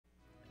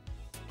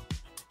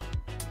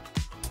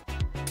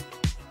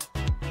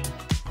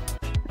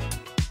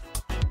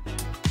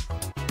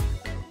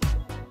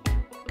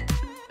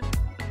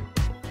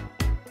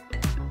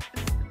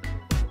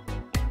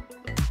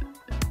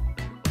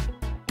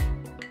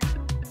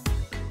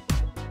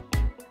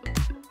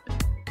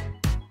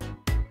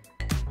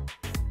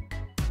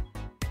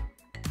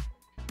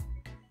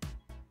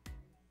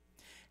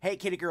Hey,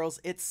 kitty girls,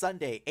 it's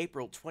Sunday,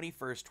 April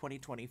 21st,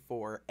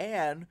 2024,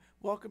 and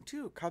welcome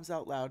to Cubs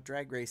Out Loud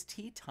Drag Race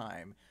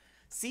T-Time,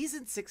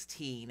 Season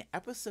 16,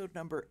 Episode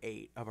number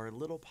 8 of our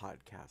little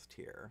podcast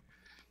here.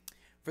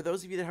 For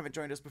those of you that haven't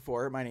joined us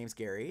before, my name's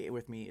Gary.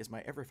 With me is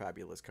my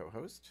ever-fabulous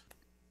co-host.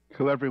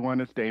 Hello, everyone.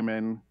 It's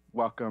Damon.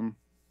 Welcome.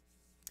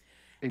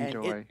 And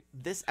Enjoy.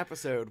 this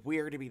episode, we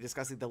are going to be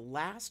discussing the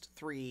last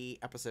 3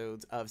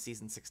 episodes of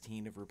Season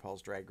 16 of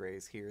RuPaul's Drag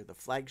Race here, the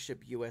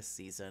flagship U.S.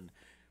 season,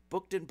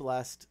 Booked and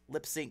Blessed,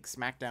 LipSync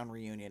Smackdown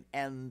Reunion,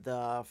 and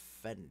the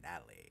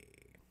finale.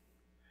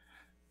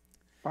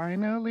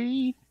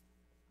 Finally.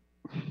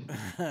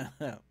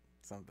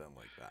 Something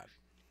like that.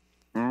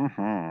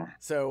 Mm-hmm.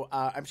 So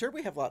I'm sure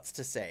we have lots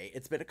to say.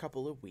 It's been a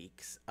couple of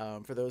weeks.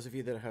 For those of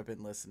you that have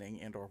been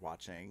listening and or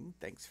watching,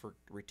 thanks for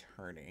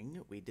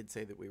returning. We did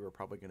say that we were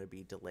probably going to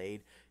be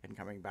delayed in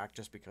coming back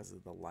just because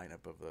of the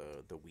lineup of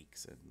the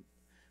weeks and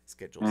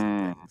schedules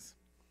and things.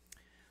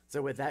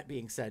 So with that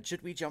being said,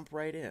 should we jump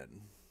right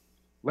in?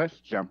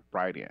 Let's jump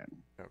right in.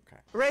 Okay.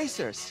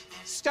 Racers,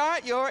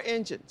 start your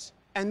engines,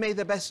 and may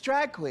the best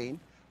drag queen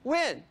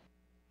win.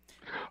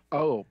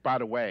 Oh, by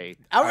the way,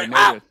 I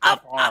noticed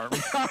that arm.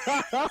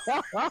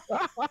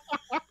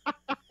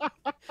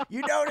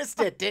 You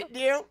noticed it, didn't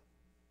you?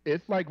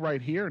 It's like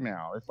right here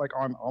now. It's like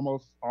on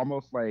almost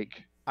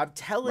like. I'm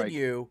telling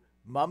you,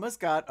 Mama's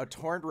got a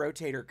torn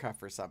rotator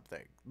cuff or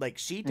something. Like,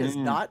 she does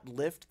not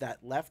lift that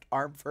left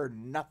arm for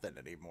nothing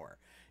anymore.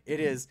 It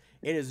is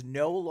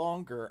no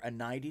longer a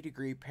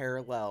 90-degree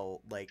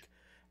parallel, like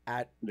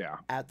at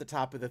the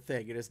top of the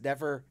thing. It is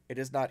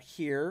not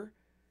here.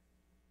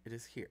 It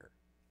is here.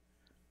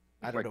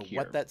 I don't know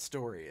what that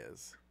story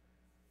is.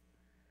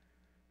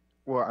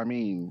 Well, I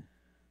mean,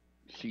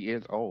 she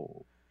is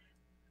old.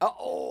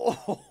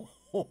 Oh,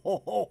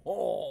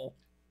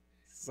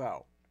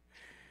 so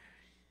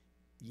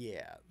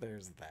yeah,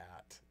 there's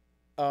that.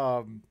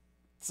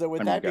 So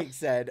with that being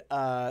said,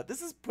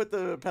 this is Put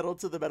the Pedal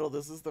to the Metal.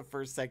 This is the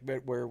first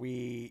segment where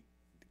we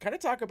kind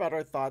of talk about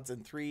our thoughts in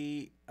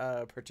 3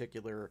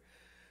 particular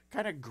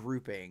kind of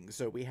groupings.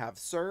 So we have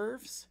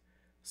serves,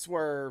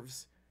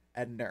 swerves,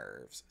 and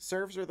nerves.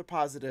 Serves are the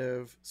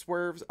positive,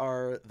 swerves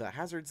are the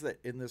hazards that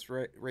in this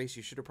race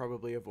you should have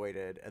probably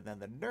avoided, and then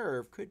the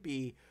nerve could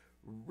be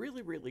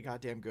really, really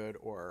goddamn good,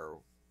 or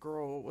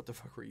girl, what the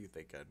fuck were you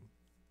thinking?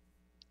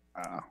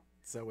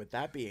 So with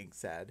that being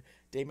said,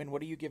 Damon,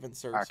 what are you giving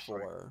serves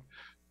for?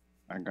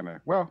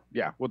 We'll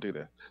do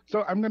this.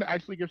 So I'm gonna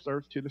actually give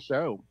serves to the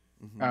show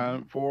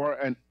for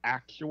an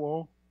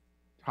actual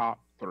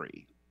top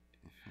 3.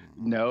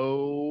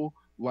 No,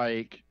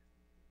 like,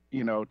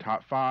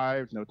 top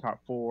 5s, no top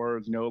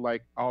 4s, no,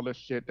 like, all this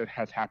shit that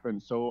has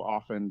happened so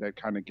often that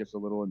kind of gets a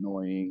little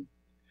annoying.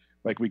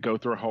 Like, we go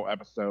through a whole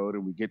episode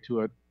and we get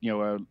to a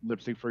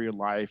lip sync for your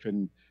life,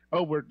 and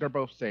they're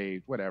both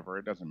saved, whatever,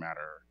 it doesn't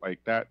matter. Like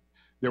that,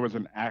 there was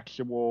an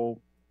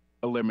actual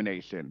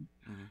elimination.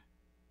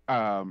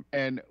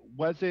 And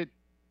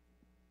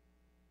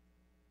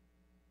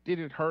did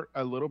it hurt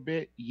a little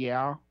bit?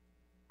 Yeah,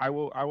 I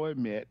will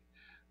admit,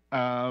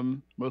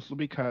 mostly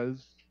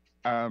because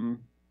our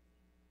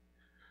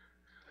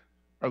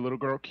little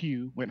girl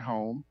Q went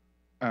home,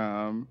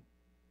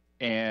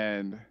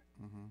 and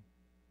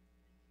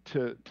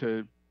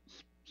to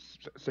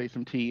say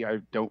some tea, I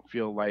don't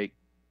feel like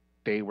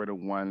they were the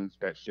ones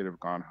that should have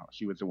gone home.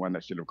 She was the one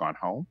that should have gone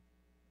home.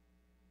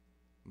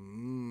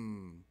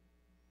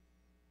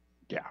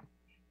 Yeah.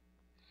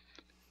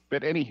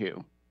 But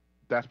anywho,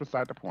 that's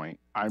beside the point.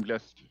 I'm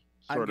just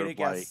I'm gonna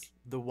guess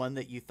the one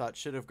that you thought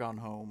should have gone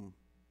home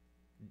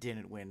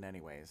didn't win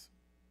anyways.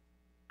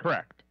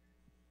 Correct.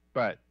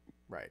 But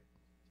right.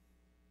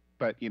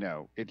 But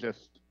it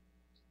just,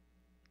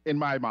 in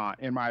my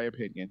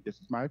opinion, this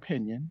is my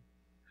opinion.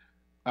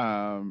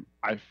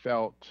 I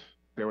felt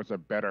there was a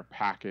better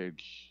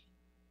package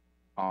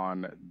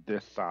on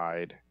this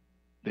side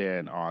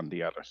than on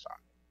the other side.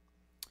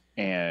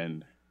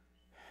 And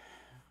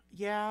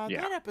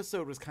that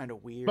episode was kind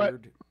of weird.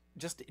 But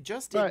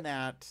in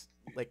that,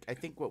 like, I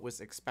think what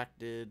was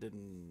expected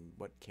and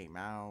what came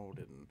out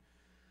and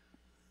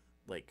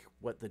like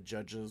what the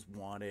judges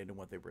wanted and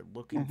what they were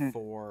looking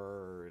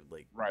for,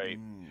 like, right.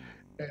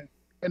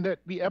 And that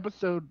the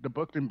episode, the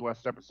Booked and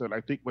Blessed episode,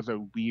 I think was a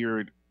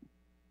weird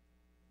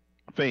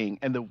thing.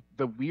 And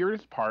the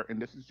weirdest part,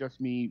 and this is just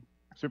me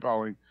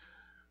spitballing,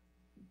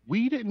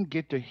 we didn't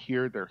get to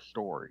hear their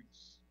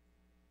stories.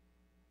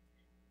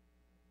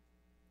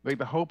 Like,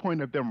 the whole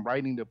point of them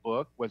writing the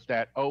book was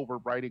that, we're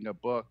writing a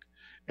book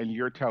and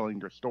you're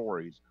telling your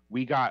stories.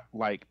 We got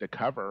like the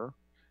cover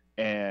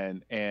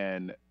and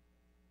then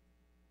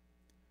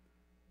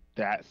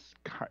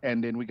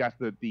we got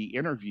the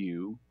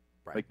interview,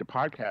 right, like the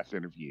podcast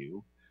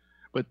interview,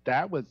 but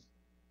that was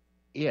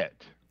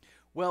it.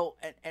 Well,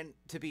 and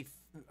to be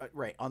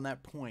right on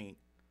that point,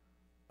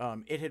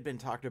 it had been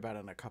talked about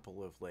in a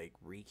couple of like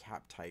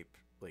recap type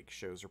like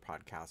shows or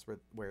podcasts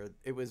where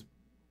it was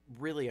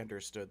really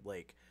understood,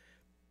 like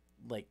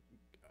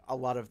a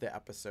lot of the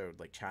episode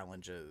like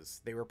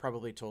challenges, they were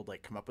probably told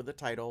like come up with a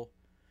title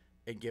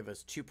and give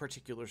us 2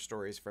 particular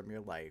stories from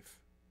your life,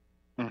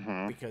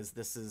 because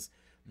this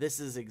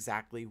is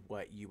exactly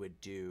what you would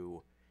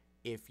do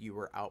if you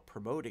were out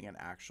promoting an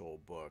actual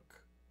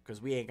book,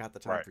 because we ain't got the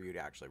time for you to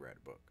actually write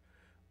a book.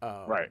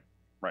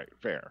 Right,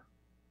 fair.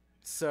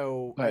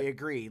 So I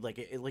agree. Like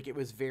it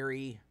was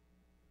very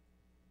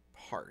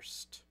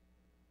parsed.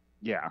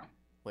 Yeah.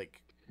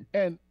 Like,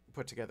 and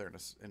put together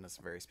in a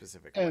very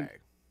specific way.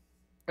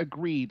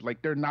 Agreed.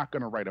 Like, they're not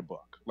going to write a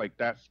book. Like,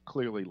 that's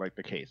clearly like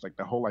the case. Like,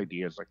 the whole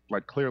idea is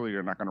like clearly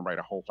they're not going to write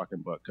a whole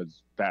fucking book,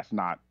 because that's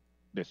not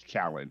this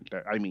challenge.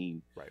 I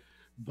mean, right.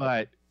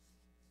 But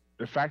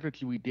the fact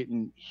that we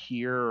didn't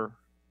hear,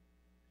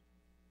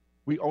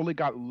 we only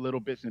got little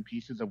bits and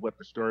pieces of what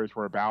the stories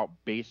were about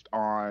based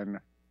on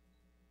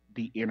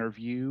the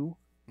interview,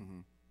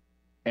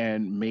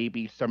 and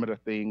maybe some of the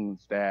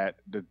things that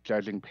the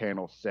judging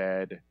panel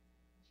said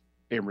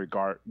in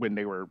regard when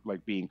they were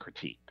like being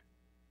critiqued.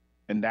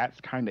 And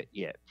that's kind of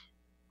it.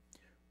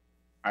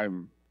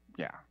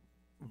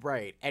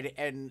 Right.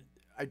 And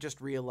I just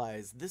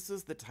realized this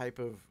is the type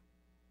of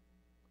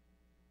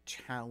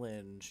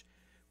challenge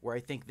where I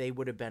think they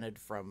would have benefited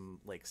from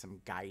like some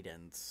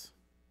guidance.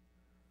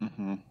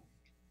 And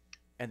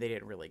they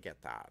didn't really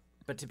get that.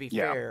 But to be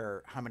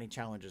fair, how many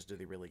challenges do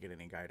they really get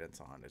any guidance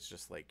on? It's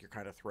just like you're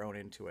kind of thrown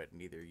into it,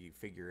 and either you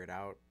figure it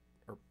out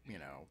or, you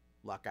know,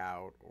 luck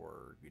out,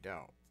 or you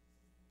don't.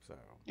 So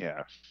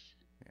yeah.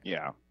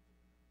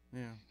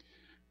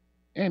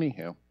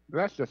 Anywho,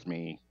 that's just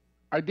me.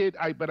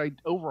 But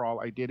overall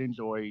I did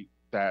enjoy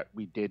that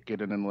we did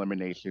get an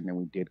elimination, and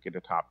we did get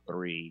a top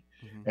 3,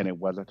 and it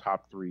was a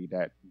top 3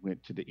 that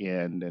went to the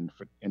end and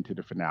into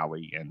the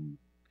finale, and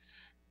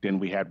then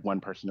we had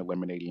one person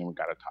eliminating, and we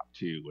got a top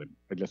 2,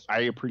 and I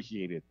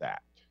appreciated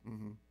that.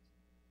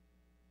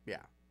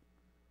 Yeah,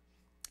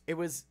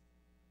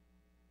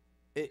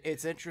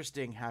 it's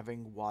interesting,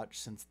 having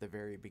watched since the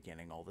very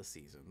beginning all the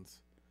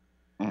seasons,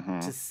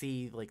 to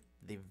see like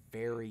the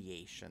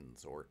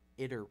variations or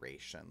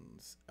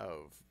iterations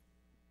of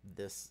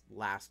this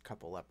last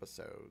couple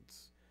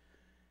episodes,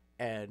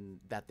 and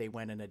that they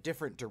went in a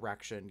different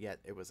direction, yet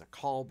it was a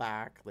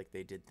callback. Like,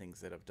 they did things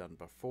that have done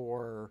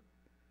before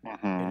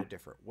in a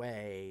different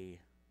way,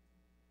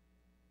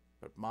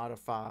 but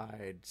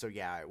modified. So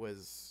yeah, it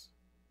was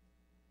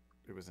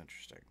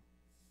interesting.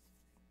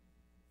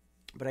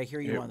 But I hear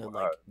you on the,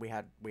 like, we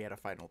had a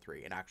final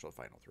 3, an actual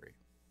final 3.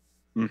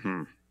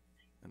 In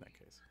that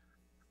case.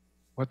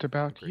 What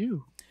about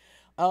you?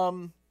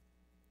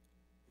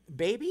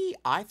 Baby,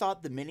 I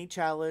thought the mini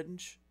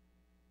challenge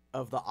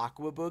of the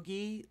Aqua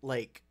Boogie,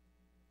 like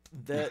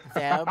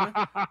them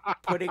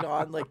putting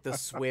on like the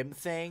swim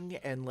thing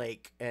and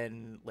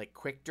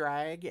quick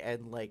drag,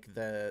 and like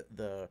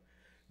the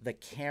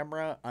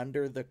camera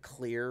under the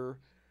clear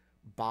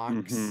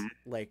box,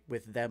 like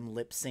with them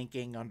lip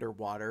syncing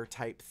underwater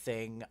type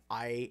thing.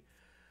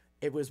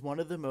 It was one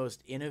of the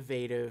most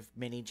innovative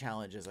mini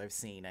challenges I've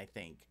seen, I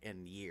think,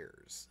 in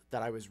years,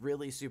 that I was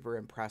really super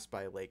impressed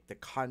by, like, the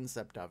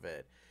concept of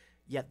it,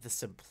 yet the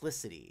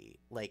simplicity.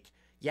 Like,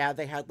 yeah,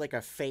 they had like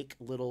a fake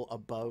little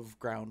above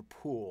ground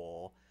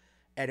pool,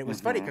 and it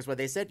was funny because when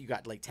they said you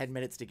got like 10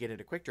 minutes to get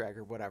into quick drag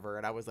or whatever,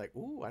 and I was like,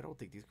 ooh, I don't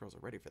think these girls are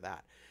ready for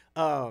that.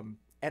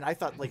 And I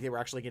thought like they were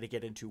actually going to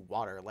get into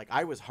water. Like,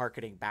 I was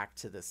hearkening back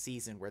to the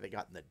season where they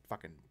got in the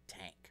fucking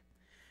tank,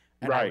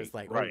 and I was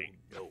like, oh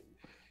no.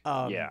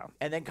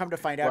 And then come to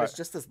find out, it's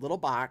just this little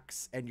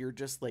box, and you're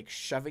just like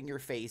shoving your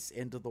face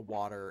into the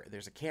water.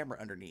 There's a camera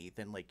underneath,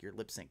 and like you're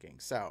lip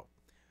syncing. So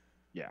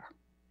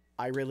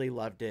I really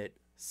loved it.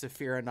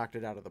 Saphira knocked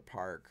it out of the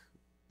park.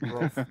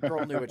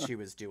 Girl knew what she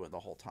was doing the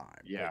whole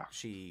time. Like,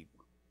 she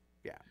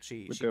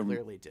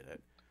clearly did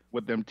it.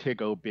 With them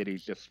tickle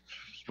bitties just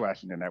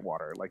splashing in that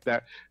water like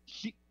that.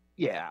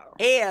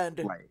 And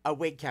like a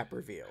wig cap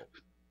reveal.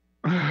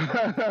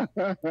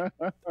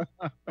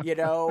 You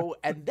know,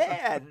 and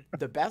then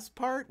the best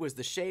part was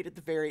the shade at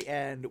the very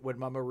end when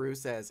Mama Ru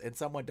says, and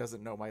someone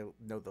doesn't know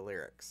the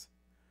lyrics.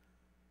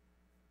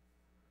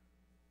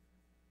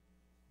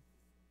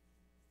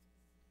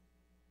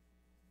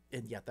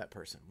 And yet that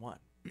person won.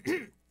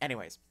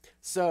 Anyways,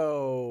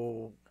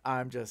 so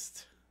I'm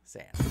just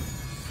saying.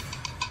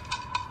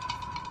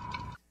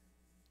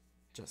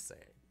 Just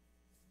saying.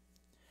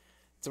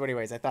 So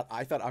anyways, I thought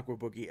Aqua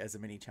Boogie as a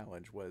mini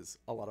challenge was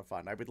a lot of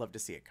fun. I would love to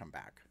see it come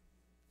back.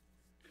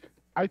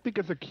 I think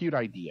it's a cute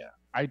idea.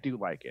 I do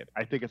like it.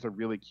 I think it's a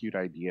really cute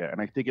idea, and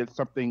I think it's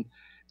something.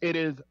 It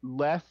is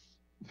less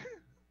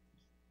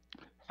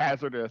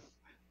hazardous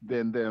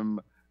than them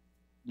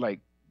like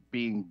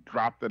being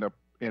dropped in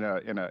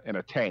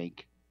a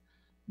tank.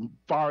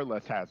 Far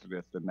less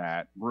hazardous than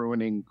that,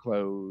 ruining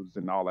clothes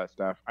and all that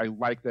stuff. I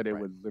like that it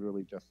was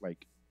literally just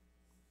like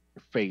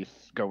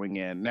face going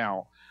in.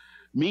 Now,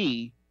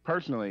 me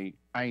personally,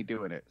 I ain't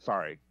doing it.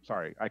 Sorry,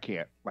 I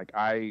can't. Like,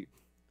 I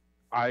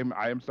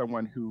am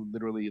someone who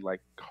literally like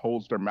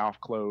holds their mouth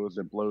closed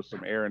and blows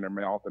some air in their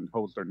mouth and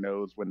holds their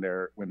nose when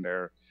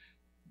they're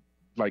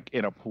like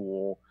in a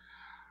pool,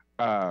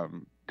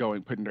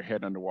 putting their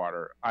head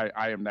underwater.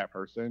 I am that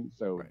person,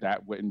 so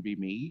that wouldn't be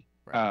me.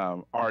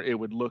 Right. Or it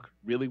would look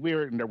really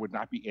weird and there would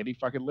not be any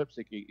fucking lip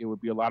syncing. It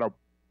would be a lot of.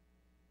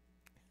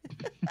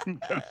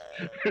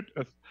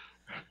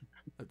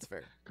 That's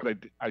fair. Because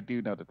I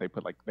do know that they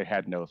put they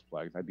had nose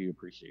plugs. I do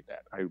appreciate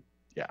that.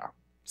 Yeah.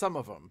 Some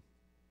of them.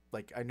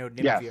 Like, I know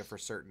Yes. mhi'ya for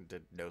certain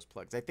did nose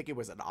plugs. I think it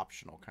was an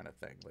optional kind of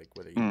thing, like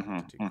whether you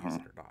wanted to use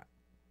it or not.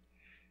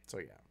 So,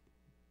 yeah,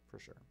 for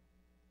sure.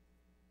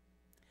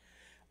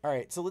 All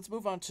right, so let's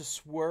move on to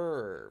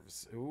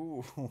swerves.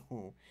 Ooh,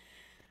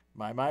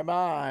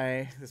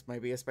 my. This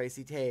might be a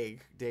spicy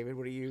take. David,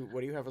 what do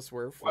you have a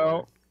swerve for?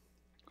 Well,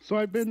 so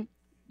I've been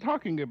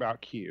talking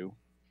about Q.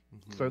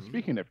 So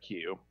speaking of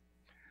Q,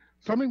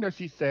 something that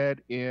she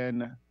said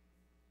in,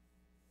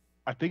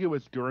 I think it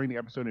was during the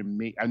episode in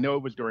Me. I know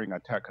it was during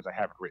Untucked because I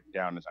have it written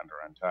down as under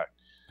Untucked.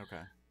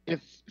 Okay.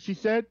 She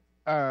said,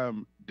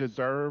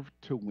 deserve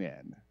to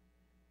win.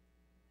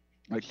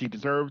 Like she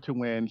deserved to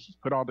win. She's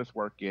put all this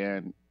work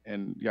in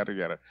and yada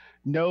yada.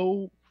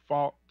 No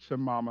fault to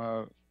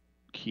Mama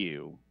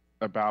Q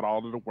about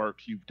all of the work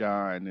you've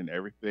done and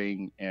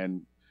everything,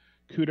 and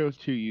kudos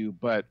to you.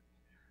 But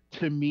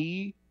to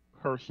me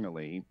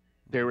personally,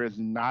 there is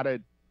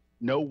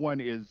no one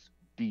is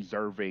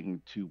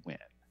deserving to win,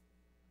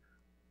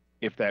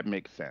 if that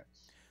makes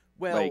sense.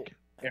 Well,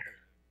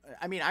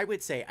 I mean, I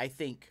would say I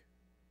think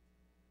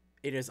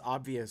it is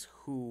obvious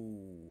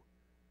who.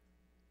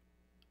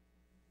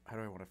 How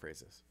do I want to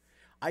phrase this?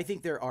 I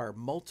think there are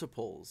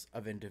multiples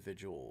of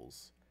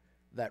individuals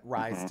that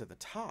rise to the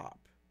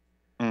top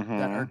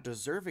that are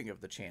deserving of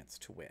the chance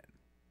to win.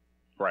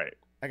 Right.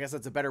 I guess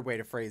that's a better way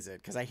to phrase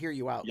it, because I hear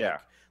you out. Yeah.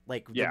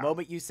 Like the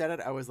moment you said it,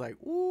 I was like,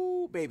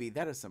 ooh, baby,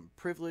 that is some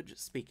privilege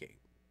speaking.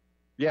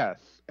 Yes.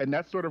 And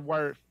that's sort of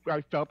where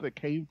I felt it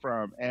came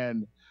from.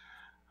 And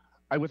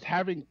I was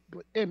having,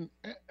 and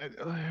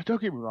don't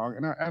get me wrong,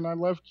 and I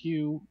love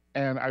Q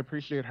and I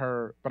appreciate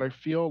her, but I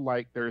feel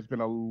like there's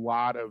been a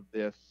lot of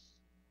this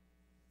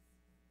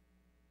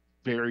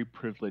very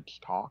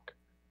privileged talk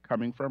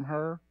coming from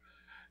her.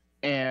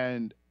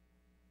 And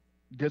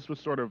this was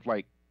sort of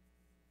like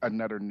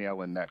another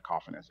nail in that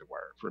coffin, as it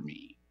were, for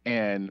me.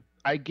 And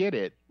I get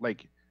it.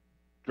 Like,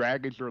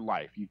 drag is your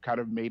life. You kind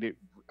of made it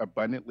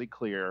abundantly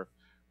clear.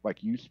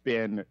 Like, you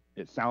spend,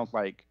 it sounds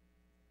like,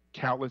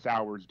 countless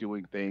hours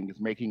doing things,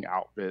 making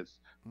outfits,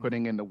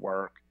 putting in the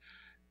work.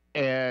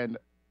 And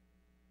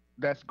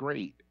that's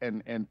great.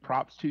 And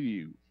props to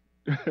you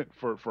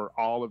for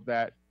all of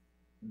that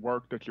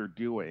work that you're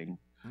doing.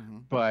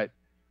 But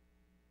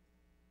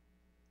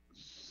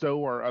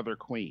so are other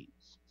queens.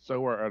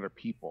 So are other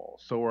people.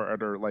 So are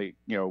other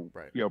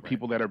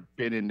people that have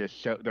been in this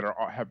show, that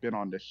have been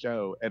on this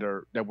show,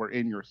 that were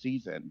in your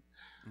season.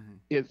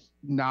 It's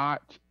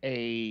not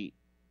a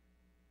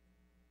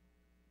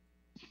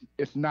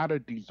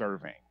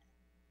deserving.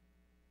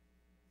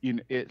 You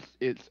know,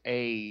 it's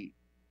a,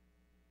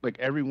 like,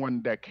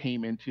 everyone that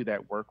came into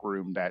that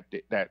workroom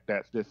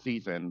that's this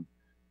season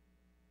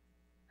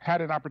had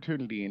an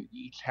opportunity, and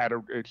each had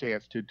a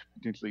chance to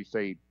potentially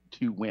say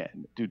to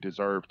win, to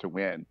deserve to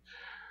win.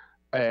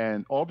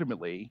 And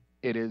ultimately,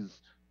 it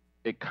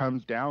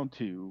comes down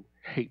to,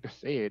 hate to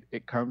say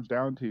it comes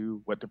down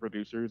to what the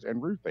producers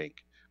and Ruth think.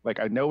 Like,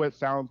 I know it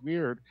sounds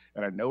weird,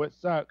 and I know it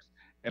sucks,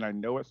 and I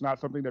know it's not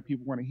something that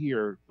people want to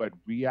hear, but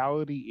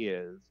reality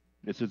is,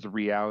 this is a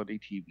reality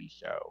TV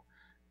show.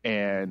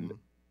 And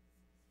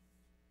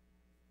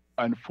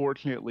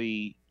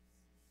unfortunately,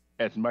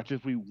 as much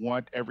as we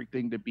want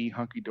everything to be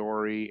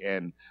hunky-dory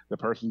and the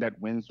person that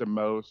wins the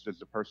most is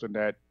the person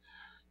that,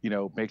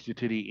 makes it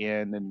to the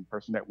end, and the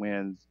person that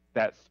wins,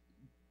 that's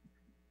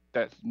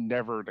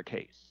never the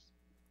case.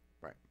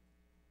 Right.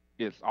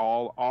 It's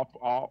all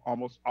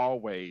almost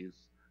always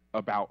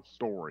about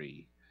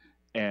story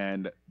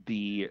and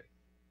the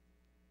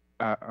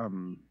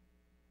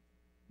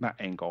not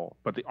angle,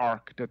 but the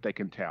arc that they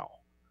can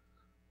tell.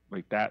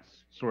 Like,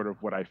 that's sort of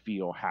what I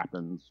feel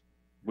happens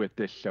with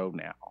this show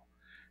now.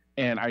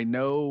 And I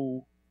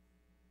know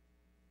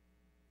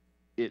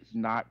it's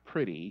not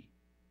pretty,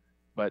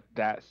 but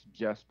that's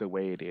just the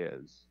way it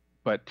is.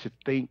 But to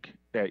think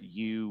that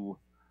you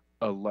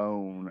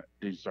alone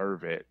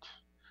deserve it,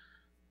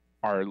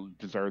 or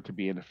deserve to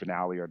be in the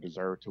finale, or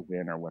deserve to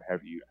win, or what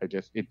have you,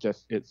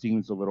 it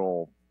seems a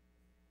little,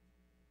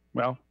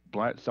 well,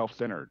 blunt,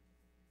 self-centered.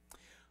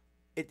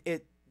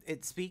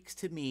 It speaks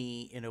to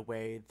me in a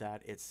way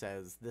that it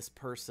says this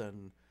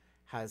person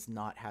has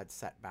not had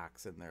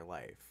setbacks in their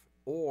life,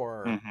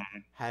 or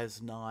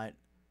has not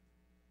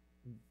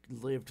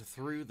lived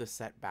through the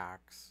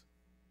setbacks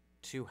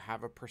to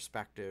have a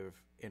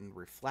perspective in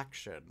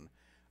reflection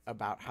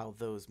about how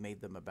those made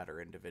them a better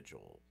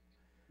individual.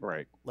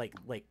 Right. Like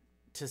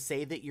to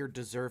say that you're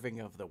deserving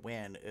of the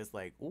win is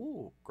like,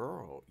 ooh,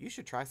 girl, you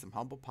should try some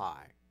humble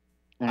pie.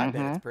 I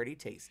bet it's pretty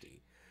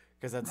tasty.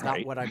 Because that's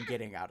not what I'm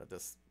getting out of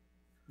this,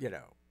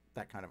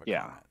 that kind of a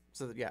comment.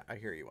 So, yeah, I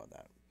hear you on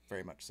that.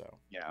 Very much so.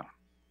 Yeah.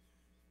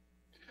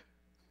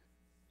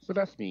 So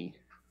that's me.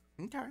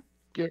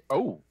 Okay.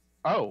 Oh.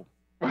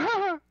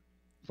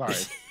 Sorry.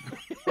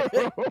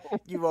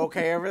 You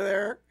okay over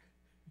there?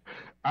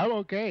 I'm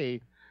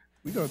okay.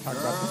 We're going to talk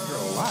about this girl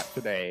a lot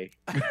today.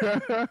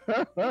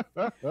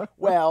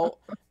 Well,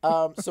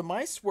 so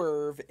my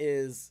swerve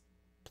is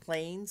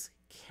Plane's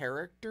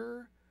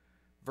character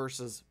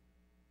versus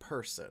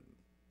person.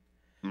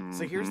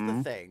 So here's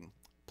the thing.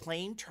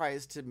 Plane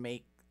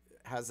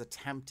has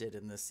attempted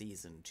in this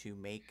season to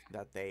make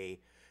that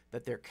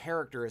their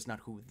character is not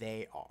who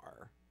they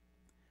are.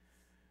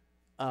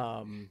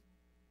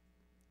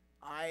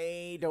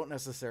 I don't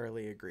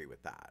necessarily agree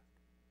with that.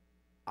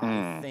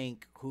 I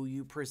think who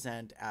you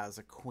present as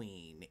a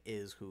queen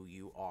is who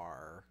you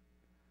are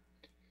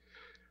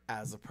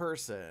as a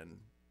person,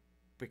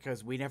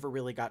 because we never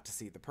really got to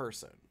see the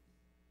person.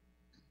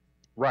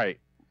 Right.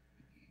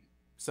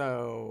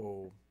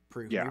 So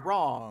prove me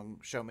wrong.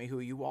 Show me who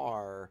you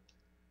are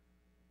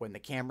when the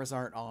cameras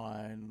aren't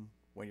on,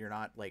 when you're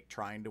not like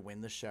trying to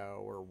win the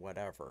show or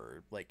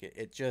whatever. Like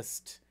it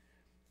just,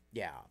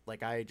 yeah.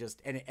 Like I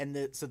just,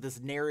 so this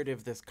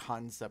narrative, this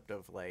concept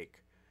of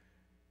like,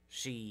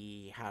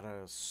 she had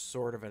a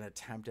sort of an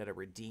attempt at a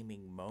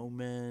redeeming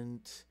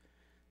moment,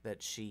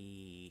 that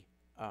she,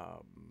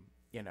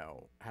 you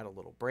know, had a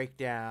little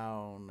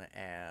breakdown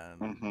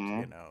and,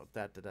 you know,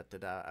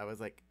 I was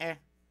like, eh.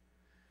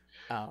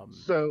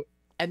 So,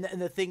 and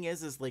the thing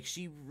is like,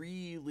 she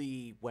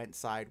really went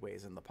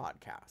sideways in the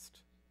podcast.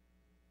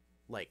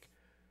 Like,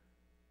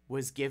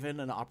 was given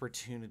an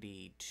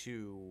opportunity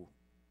to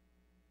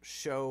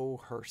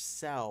show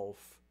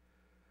herself.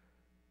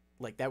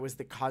 Like, that was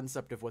the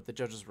concept of what the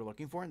judges were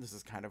looking for. And this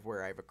is kind of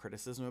where I have a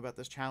criticism about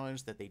this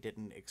challenge, that they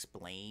didn't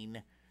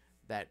explain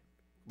that,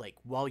 like,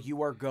 while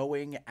you are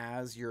going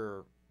as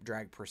your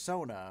drag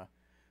persona,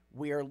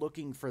 we are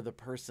looking for the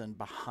person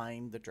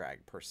behind the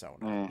drag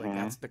persona. Like,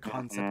 that's the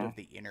concept of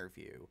the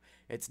interview.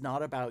 It's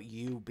not about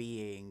you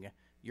being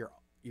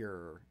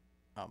your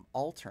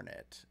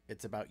alternate.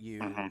 It's about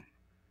you,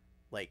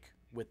 like,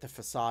 with the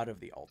facade of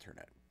the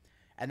alternate.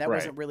 And that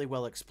wasn't really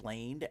well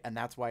explained, and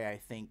that's why I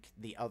think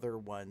the other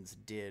ones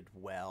did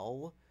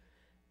well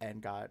and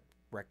got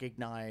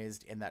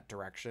recognized in that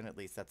direction. At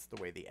least that's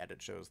the way the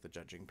edit shows the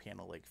judging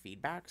panel like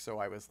feedback. So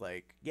I was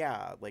like,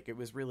 yeah, like it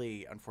was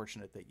really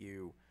unfortunate that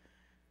you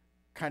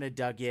kind of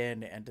dug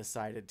in and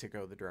decided to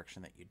go the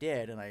direction that you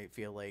did. And I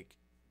feel like,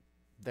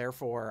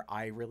 therefore,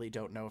 I really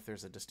don't know if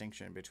there's a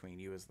distinction between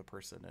you as the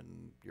person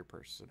and your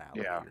personality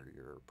or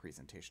your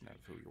presentation of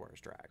who you are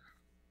as drag.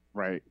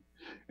 Right.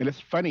 And it's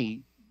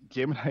funny,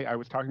 Jim and I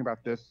was talking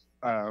about this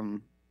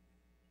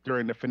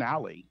during the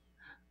finale,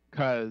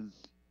 because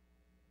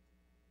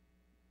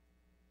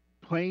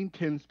Plane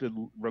tends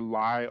to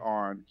rely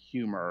on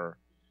humor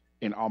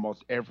in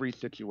almost every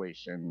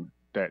situation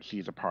that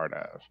she's a part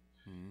of.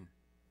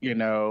 You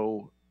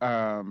know,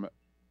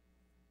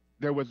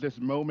 there was this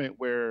moment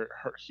where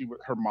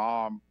her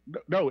mom,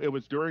 no, it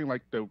was during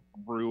like the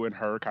Rue and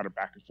her kind of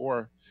back and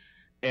forth,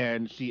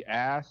 and she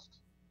asked,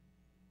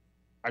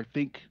 I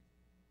think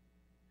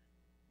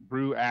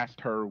Rue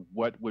asked her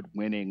what would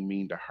winning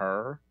mean to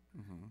her.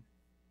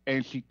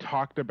 And she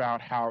talked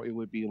about how it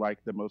would be like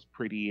the most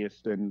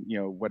prettiest and, you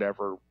know,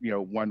 whatever, you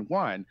know,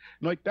 1-1.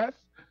 Like, that's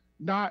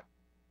not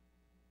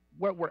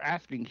what we're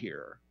asking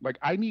here. Like,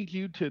 I need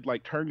you to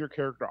like turn your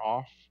character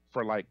off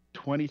for like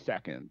 20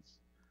 seconds.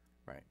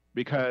 Right.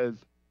 Because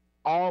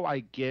all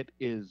I get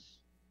is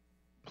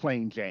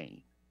plain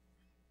Jane.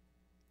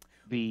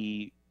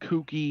 The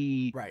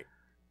kooky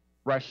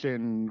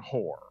Russian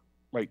whore.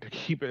 Like, to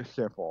keep it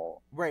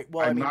simple. Right.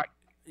 Well, I mean,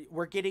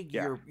 we're getting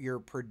your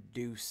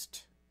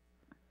produced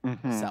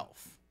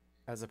self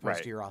as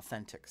opposed to your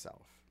authentic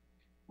self.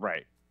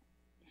 Right.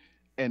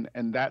 And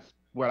that's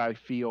what I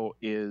feel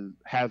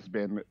has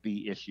been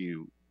the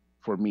issue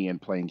for me and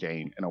Plain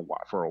Jane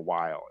for a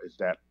while, is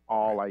that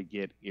all I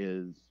get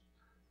is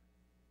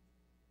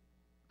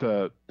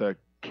the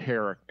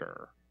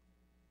character.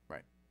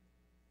 Right.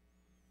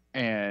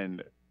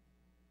 And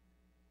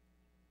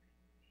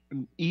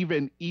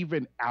even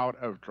out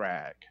of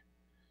drag,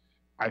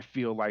 I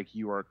feel like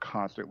you are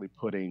constantly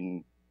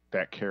putting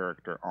that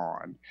character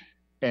on.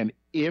 And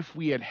if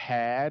we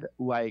had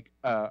like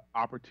a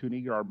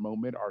opportunity or a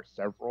moment or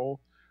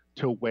several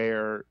to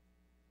where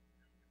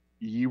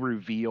you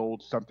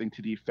revealed something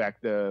to the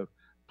effect of,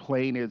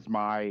 Plane is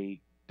my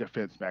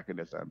defense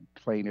mechanism,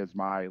 Plane is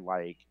my,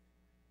 like,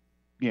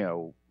 you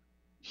know,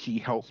 she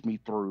helps me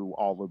through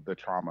all of the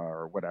trauma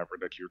or whatever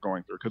that you're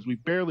going through, because we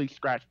barely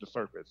scratched the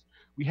surface.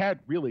 We had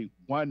really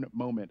one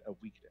moment of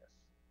weakness.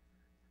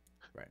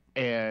 Right.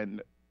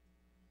 And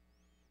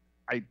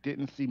I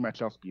didn't see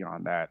much else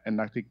beyond that. And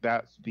I think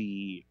that's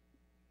the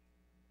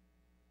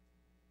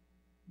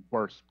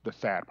worst, the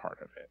sad part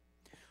of it.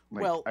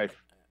 Like, well,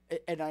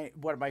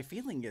 what my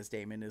feeling is,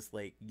 Damon, is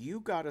like, you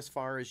got as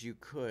far as you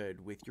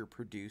could with your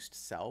produced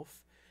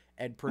self,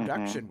 and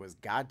production was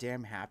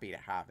goddamn happy to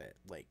have it.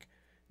 Like,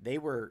 they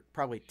were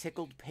probably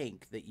tickled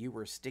pink that you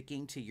were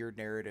sticking to your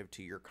narrative,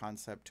 to your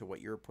concept, to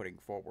what you're putting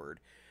forward,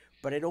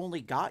 but it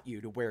only got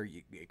you to where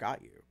it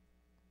got you.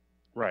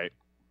 Right.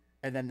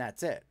 And then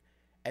that's it.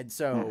 And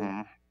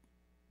so,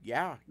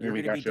 you're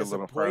going to be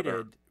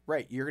disappointed.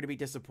 Right. You're going to be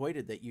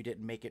disappointed that you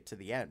didn't make it to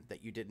the end,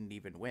 that you didn't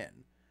even win.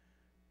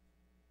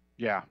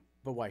 Yeah.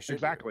 But why should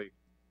exactly.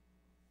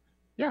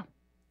 Yeah.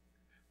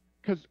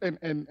 Because and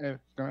it's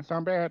gonna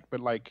sound bad, but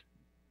like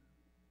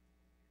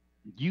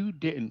you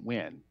didn't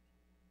win.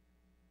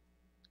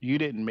 You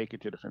didn't make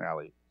it to the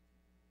finale.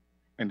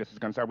 And this is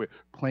gonna sound weird.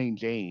 Plain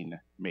Jane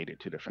made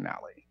it to the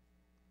finale.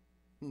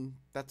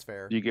 That's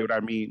fair. You get what I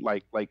mean?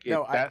 Like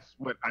no, that's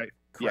what I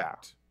correct. Yeah.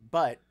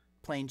 But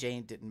Plain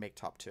Jane didn't make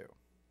top 2.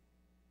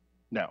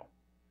 No.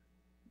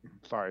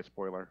 Sorry,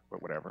 spoiler,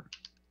 but whatever.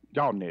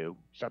 Y'all knew.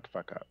 Shut the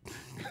fuck up.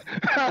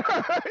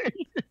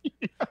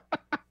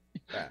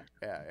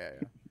 Yeah.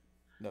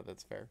 No,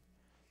 that's fair.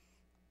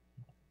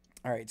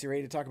 All right, so you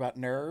ready to talk about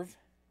Nerve?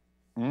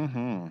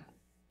 Mm-hmm.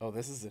 Oh,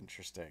 this is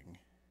interesting.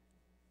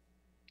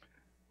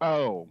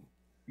 Oh,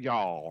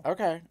 y'all.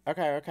 Okay.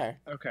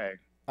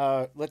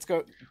 Let's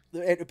go.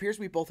 It appears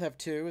we both have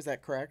 2. Is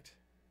that correct?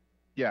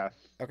 Yes.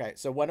 Okay,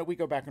 so why don't we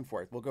go back and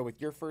forth? We'll go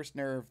with your first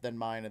Nerve, then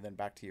mine, and then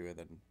back to you, and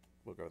then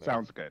we'll go there.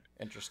 Sounds good.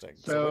 Interesting.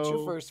 So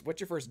what's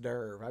your first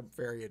Nerve? I'm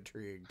very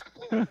intrigued.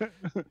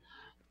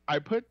 I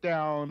put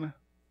down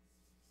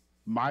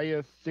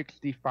mhi'ya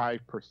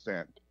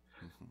 65%.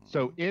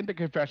 So in the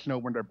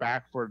confessional, when they're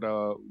back for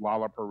the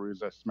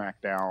Lollapalooza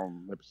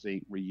Smackdown lip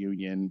sync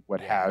reunion,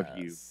 what have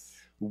you,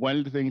 one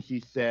of the things she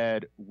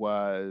said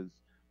was,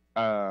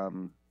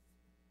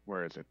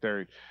 where is it?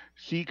 There,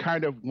 she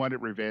kind of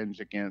wanted revenge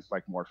against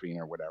like Morphine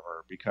or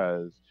whatever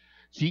because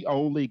she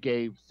only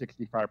gave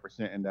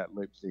 65% in that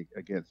lip sync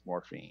against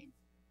Morphine.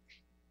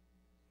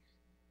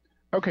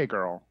 Okay,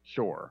 girl,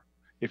 sure.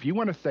 If you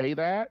want to say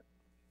that,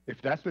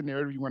 if that's the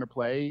narrative you want to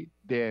play,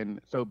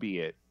 then so be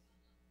it.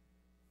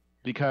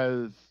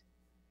 Because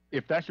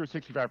if that's your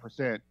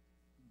 65%,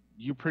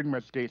 you pretty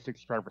much gave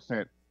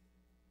 65%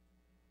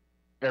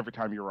 every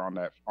time you were on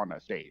that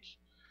stage.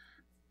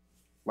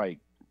 Like,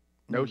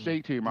 no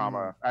shade to you,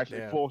 mama.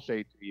 Actually, full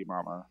shade to you,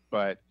 mama.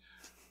 But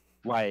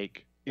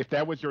like, if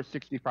that was your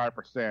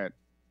 65%,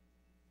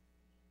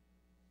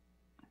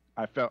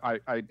 I felt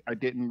I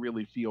didn't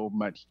really feel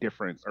much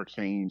difference or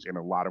change in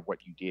a lot of what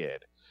you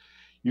did.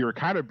 You were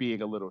kind of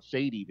being a little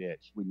shady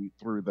bitch when you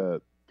threw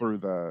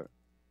the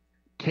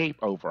cape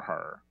over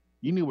her.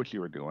 You knew what you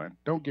were doing.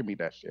 Don't give me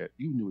that shit.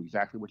 You knew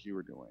exactly what you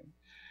were doing.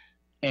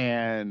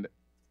 And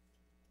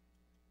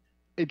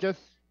it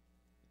just,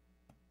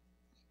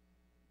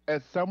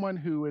 as someone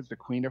who is the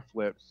queen of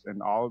flips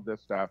and all of this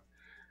stuff,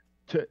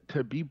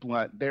 to be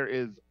blunt,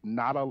 there's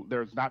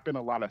not been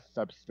a lot of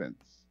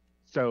substance.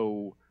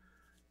 So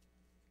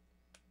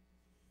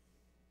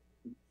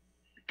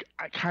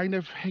I kind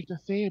of hate to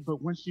say it,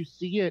 but once you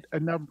see it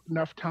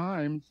enough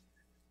times,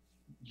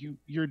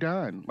 you're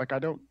done. Like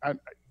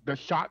the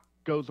shock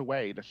goes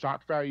away. The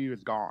shock value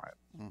is gone.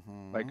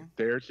 Like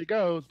there she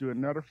goes, doing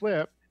another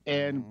flip.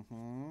 And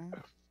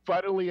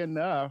funnily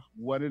enough,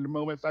 one of the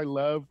moments I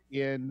loved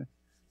in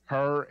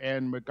her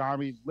and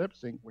Megami's lip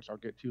sync, which I'll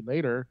get to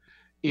later,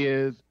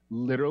 is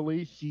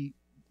literally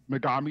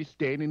Megami's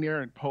standing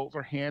there and pulls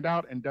her hand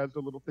out and does the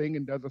little thing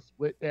and does a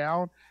split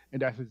down.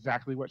 And that's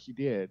exactly what she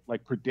did.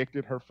 Like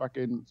predicted her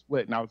fucking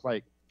split. And I was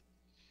like,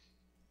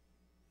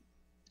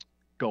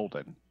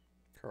 golden.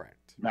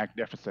 Correct.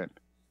 Magnificent.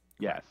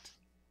 Yes.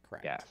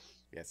 Correct. Yes.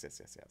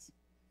 Yes.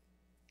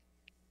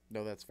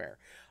 No, that's fair.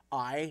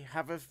 I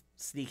have a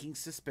sneaking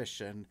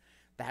suspicion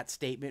that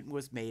statement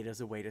was made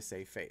as a way to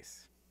save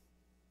face.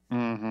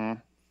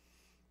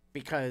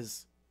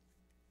 Because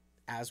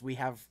as we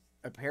have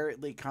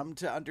apparently come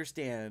to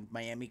understand,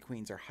 Miami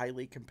Queens are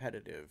highly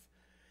competitive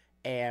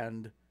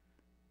and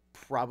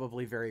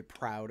probably very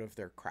proud of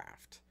their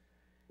craft.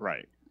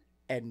 Right.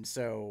 And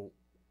so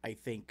I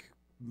think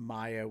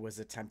mhi'ya was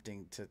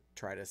attempting to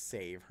try to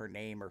save her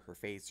name or her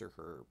face or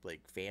her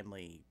like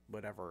family,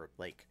 whatever.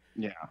 Like,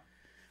 yeah,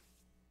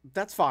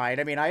 that's fine.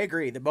 I mean, I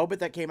agree. The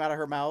moment that came out of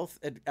her mouth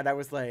and I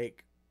was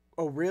like,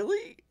 oh,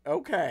 really?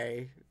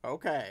 Okay.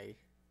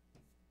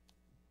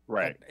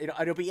 Right.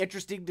 It'll be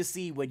interesting to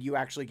see when you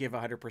actually give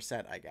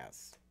 100%, I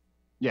guess.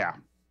 Yeah.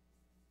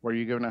 Were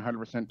you giving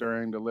 100%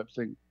 during the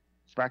LipSync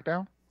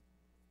Smackdown?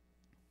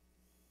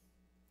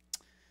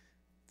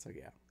 So,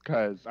 yeah.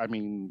 Because, I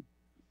mean,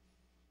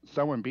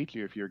 someone beat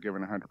you if you're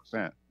giving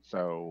 100%.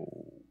 So,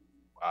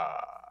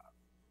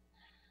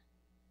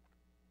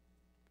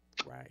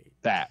 right.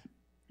 That.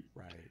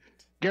 Right.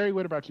 Gary,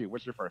 what about you?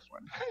 What's your first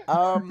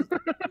one?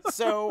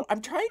 So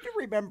I'm trying to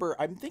remember.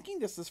 I'm thinking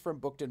this is from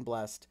Booked and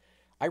Blessed.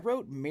 I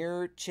wrote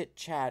Mirror Chit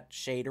Chat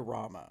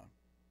Shade-orama.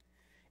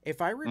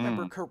 If I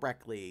remember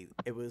correctly,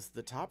 it was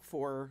the top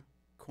 4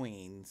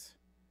 queens.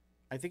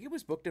 I think it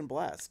was Booked and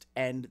Blessed.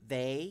 And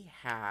they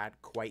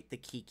had quite the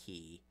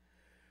kiki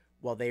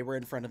while they were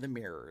in front of the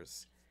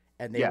mirrors.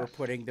 And they were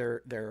putting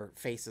their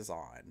faces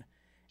on.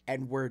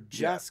 And were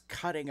just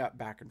cutting up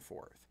back and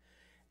forth.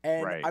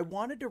 And I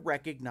wanted to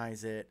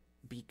recognize it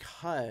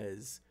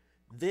because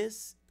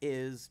this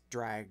is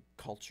drag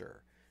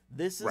culture.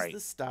 This is the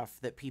stuff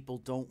that people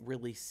don't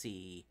really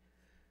see,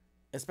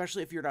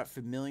 especially if you're not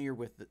familiar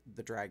with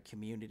the drag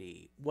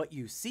community. What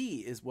you see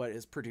is what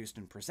is produced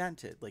and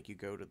presented. Like, you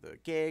go to the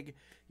gig,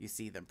 you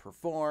see them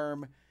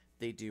perform,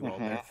 they do all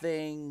their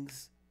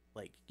things,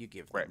 Like, you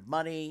give Right. them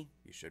money.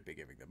 You should be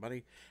giving them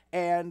money.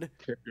 And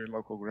Tip your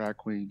local drag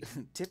queens.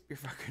 tip your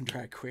fucking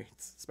drag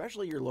queens,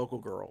 especially your local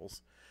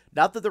girls.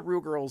 Not that the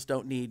real girls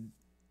don't need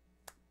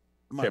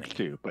money. Tips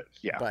too, but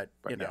yeah. But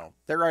you know,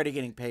 they're already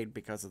getting paid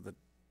because of the,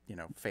 you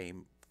know,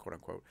 fame, quote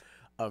unquote,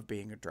 of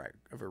being a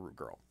rude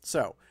girl.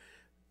 So,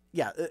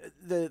 yeah,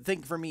 the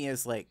thing for me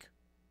is, like,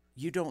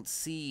 you don't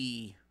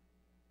see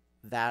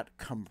that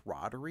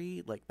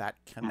camaraderie, like that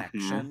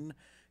connection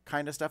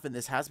kind of stuff. And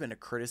this has been a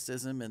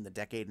criticism in the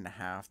decade and a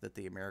half that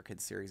the American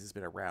series has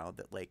been around,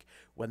 that, like,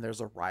 when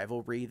there's a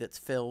rivalry that's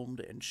filmed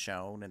and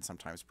shown and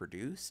sometimes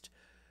produced,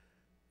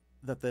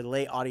 that the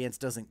lay audience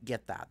doesn't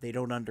get that. They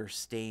don't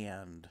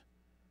understand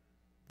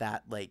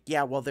that, like,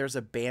 yeah, well, there's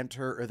a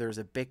banter or there's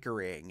a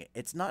bickering.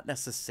 It's not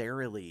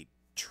necessarily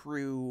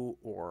true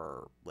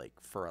or, like,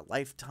 for a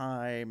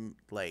lifetime.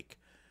 Like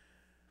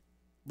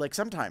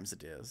sometimes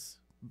it is,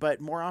 but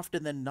more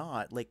often than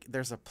not, like,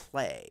 there's a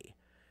play.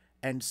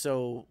 And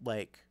so,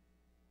 like,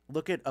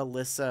 look at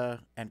Alyssa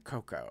and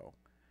Coco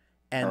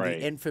and the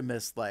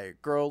infamous,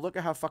 like, girl, look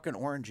at how fucking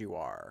orange you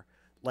are.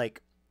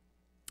 Like,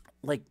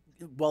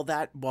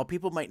 while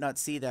people might not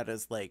see that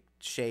as, like,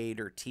 shade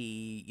or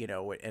tea, you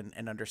know,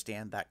 and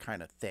understand that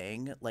kind of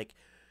thing, like,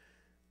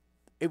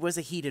 it was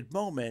a heated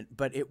moment,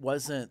 but it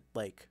wasn't,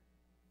 like,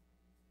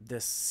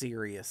 this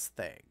serious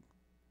thing.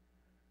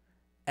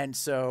 And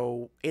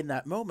so in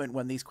that moment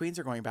when these queens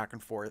are going back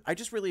and forth, I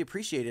just really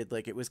appreciated,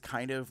 like, it was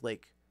kind of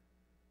like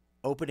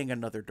opening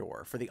another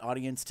door for the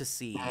audience to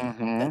see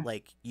that,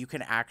 like, you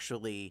can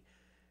actually,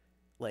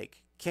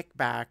 like, kick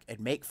back and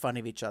make fun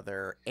of each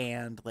other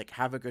and, like,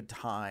 have a good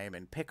time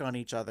and pick on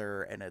each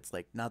other, and it's,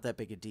 like, not that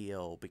big a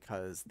deal,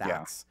 because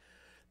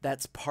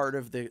that's part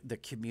of the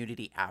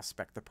community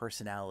aspect. The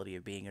personality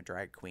of being a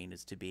drag queen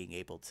is to being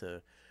able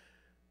to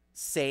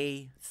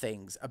say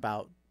things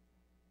about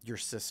your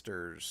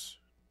sisters,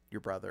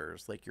 your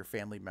brothers, like, your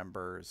family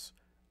members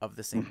of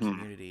the same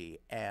community,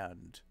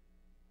 and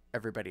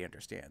everybody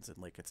understands, and,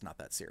 like, it's not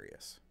that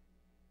serious.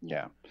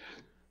 Yeah.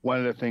 One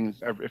of the things,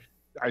 if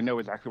I know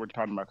exactly what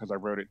you're talking about because I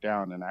wrote it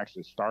down and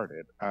actually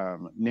started.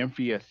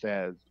 mhi'ya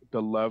says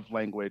the love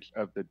language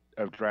of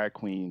drag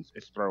queens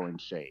is throwing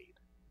shade.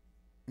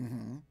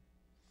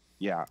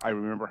 Yeah, I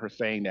remember her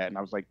saying that, and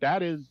I was like,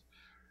 that is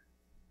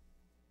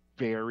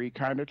very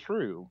kind of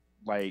true.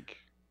 Like,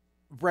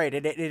 right,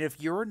 and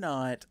if you're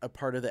not a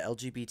part of the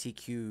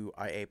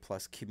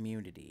LGBTQIA+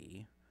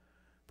 community,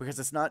 because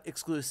it's not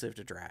exclusive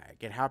to drag,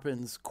 it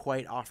happens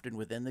quite often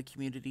within the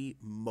community,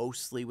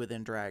 mostly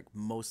within drag,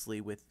 mostly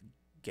with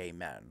gay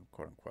men,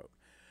 quote unquote,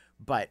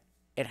 but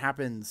it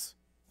happens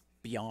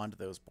beyond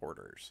those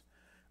borders.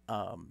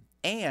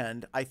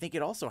 And I think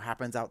it also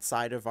happens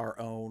outside of our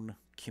own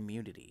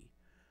community.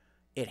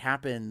 It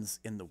happens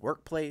in the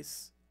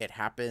workplace. It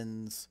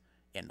happens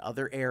in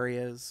other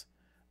areas.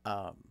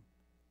 I'm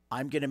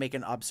going to make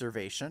an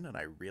observation, and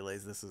I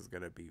realize this is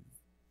going to be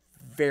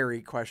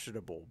very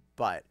questionable,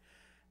 but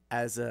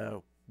as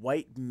a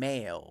white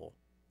male,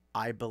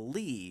 I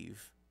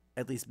believe,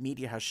 at least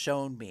media has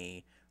shown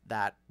me,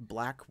 that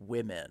Black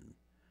women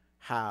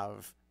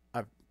have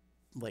a,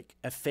 like,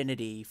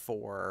 affinity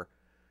for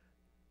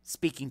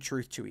speaking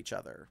truth to each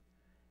other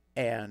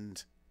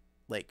and,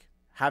 like,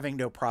 having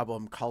no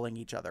problem calling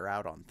each other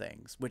out on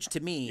things, which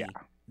to me,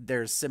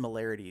 there's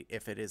similarity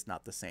if it is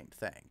not the same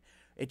thing.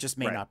 It just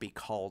may not be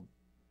called,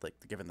 like,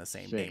 given the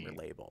same name or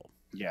label.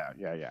 Yeah.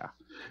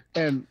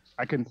 And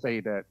I can say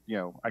that, you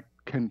know, I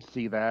can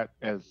see that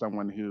as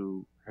someone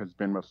who has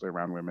been mostly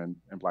around women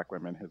and Black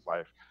women his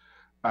life.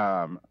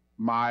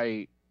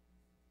 My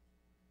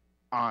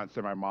aunts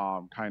and my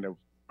mom kind of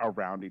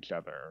around each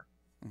other,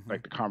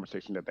 like, the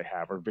conversation that they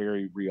have are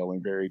very real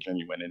and very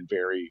genuine and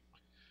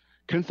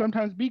can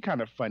sometimes be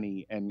kind of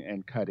funny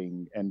and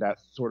cutting, and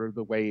that's sort of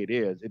the way it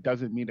is. It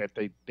doesn't mean that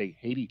they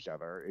hate each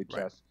other. It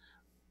just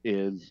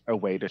is a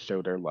way to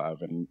show their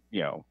love and,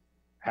 you know,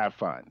 have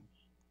fun.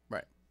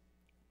 Right.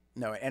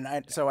 No,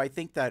 and so I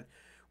think that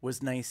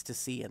was nice to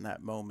see in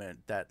that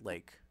moment, that,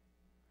 like,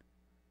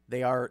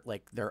 they are,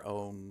 like, their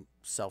own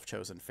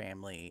self-chosen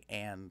family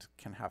and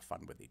can have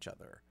fun with each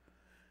other.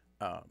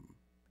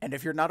 And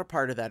if you're not a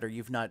part of that, or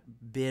you've not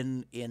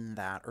been in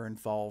that or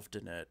involved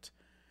in it,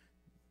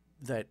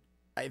 that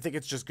I think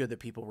it's just good that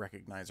people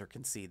recognize or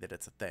can see that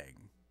it's a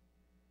thing.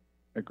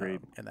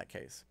 Agreed. In that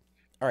case.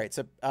 All right,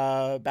 so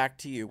back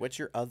to you. What's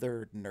your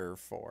other nerve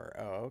for?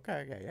 Oh,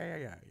 okay.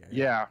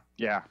 Yeah.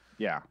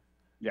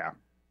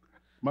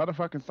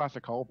 Motherfucking Sasha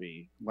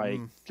Colby.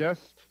 Like,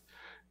 just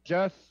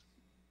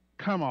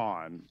come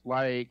on.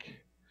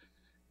 Like,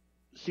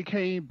 she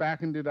came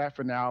back into that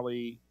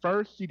finale.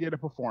 First, she did a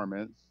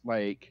performance.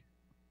 Like,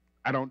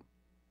 I don't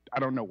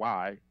know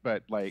why,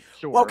 but, like,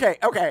 sure. Okay.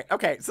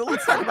 So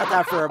let's talk about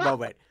that for a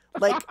moment.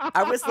 Like,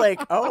 I was like,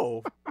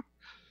 oh,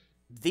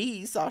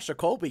 the Sasha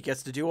Colby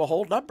gets to do a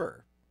whole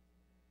number.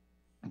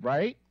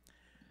 Right?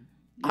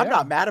 I'm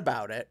not mad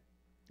about it.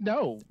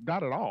 No,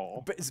 not at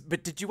all.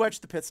 But did you watch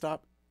the pit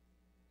stop?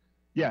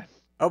 Yes.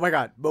 Oh my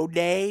God.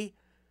 Monet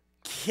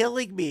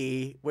killing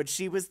me when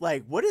she was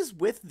like, what is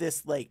with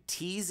this like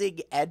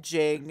teasing,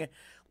 edging,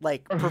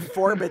 like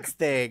performance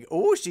thing?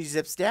 Oh, she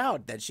zips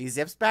down, then she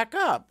zips back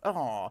up.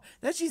 Oh,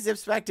 then she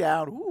zips back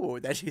down. Ooh,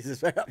 then she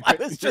zips back up. I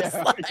was just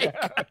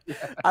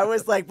I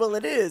was like, well,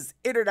 it is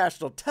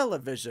international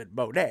television,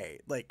 Monet.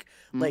 Like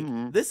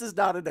this is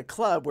not in a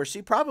club where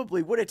she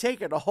probably would have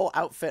taken a whole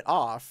outfit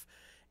off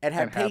and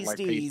had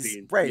pasties,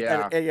 like, right?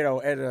 Yeah. And you know,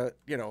 and a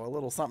a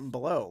little something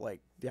below. Like,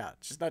 yeah,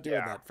 she's not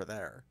doing that for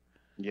there.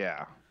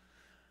 Yeah,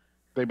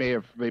 they may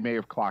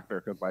have clocked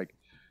her because like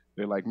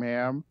they're like,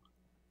 ma'am,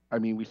 I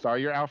mean, we saw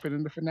your outfit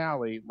in the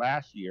finale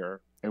last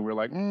year, and we're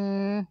like,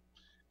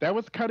 that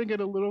was cutting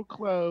it a little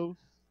close.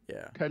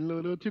 Yeah, cutting a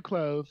little too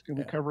close. Can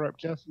we cover up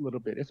just a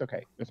little bit? It's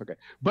okay. It's okay.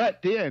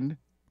 But then,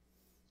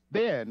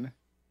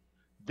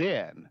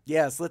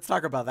 yes, let's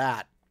talk about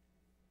that.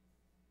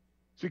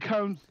 She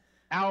comes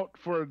out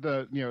for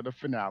the the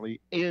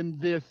finale in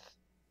this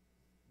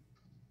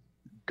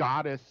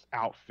goddess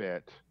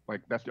outfit.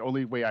 Like that's the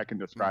only way I can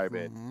describe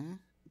it,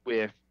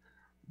 with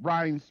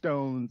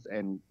rhinestones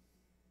and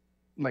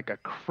like a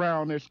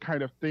crownish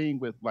kind of thing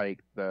with like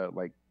the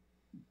like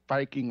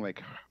Viking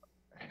like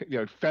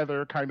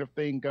feather kind of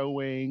thing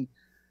going,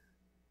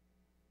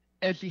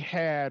 and she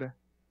had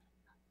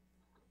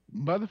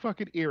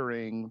motherfucking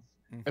earrings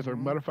as her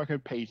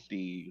motherfucking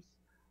pasties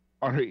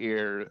on her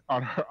ear,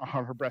 on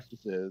her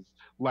breastises.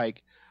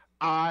 Like,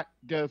 I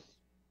just,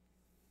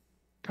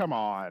 come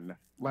on,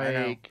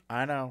 like,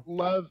 I know,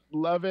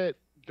 love it,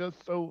 just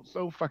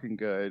so fucking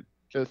good,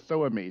 just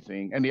so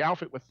amazing, and the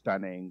outfit was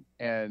stunning,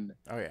 and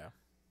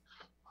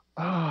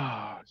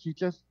she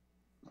just,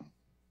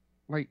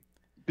 like,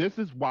 this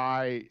is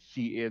why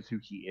she is who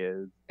she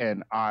is,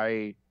 and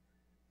I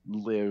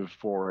live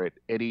for it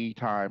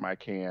anytime I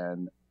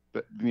can.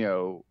 But,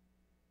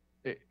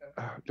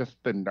 just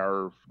the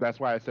nerve. That's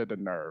why I said the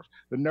nerve.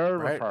 The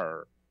nerve of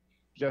her.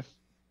 Just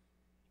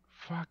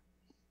fuck.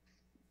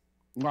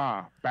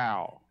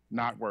 Bow.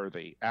 Not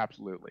worthy.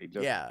 Absolutely.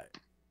 Just, yeah.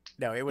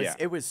 No, it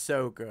was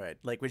so good.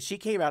 Like when she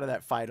came out of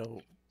that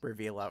final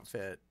reveal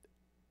outfit,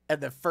 and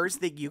the first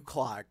thing you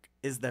clock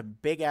is the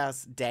big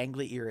ass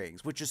dangly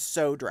earrings, which is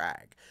so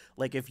drag.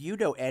 Like if you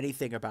know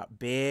anything about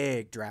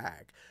big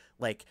drag,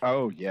 like,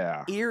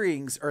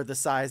 earrings are the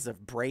size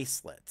of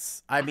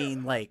bracelets. I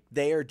mean, like,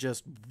 they are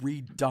just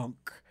redunk.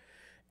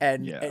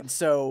 And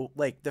so,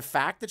 like, the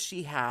fact that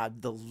she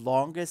had the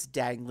longest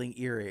dangling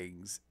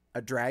earrings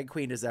a drag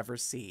queen has ever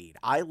seen.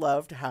 I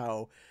loved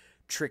how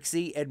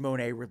Trixie and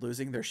Monet were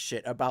losing their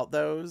shit about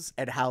those,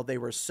 and how they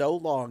were so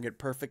long and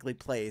perfectly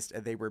placed,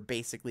 and they were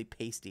basically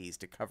pasties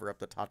to cover up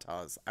the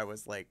tatas. I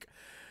was like,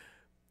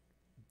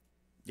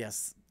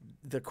 yes,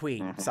 the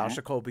queen,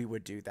 Sasha Colby,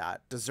 would do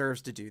that,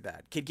 deserves to do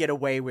that, could get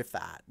away with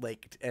that.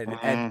 Like,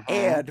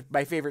 and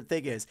my favorite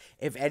thing is,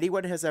 if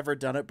anyone has ever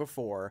done it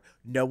before,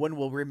 no one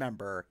will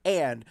remember,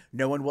 and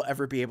no one will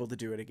ever be able to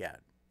do it again.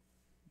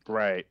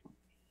 Right.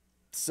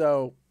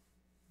 So,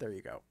 there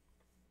you go.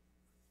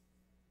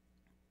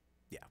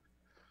 Yeah.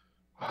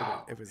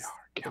 It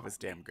was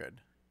damn good.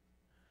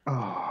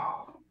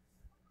 Oh.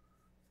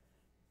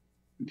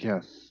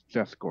 Yes,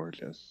 just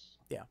gorgeous.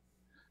 Yeah.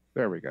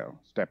 There we go.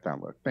 Step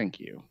down look. Thank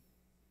you.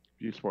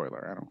 You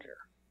spoiler. I don't care.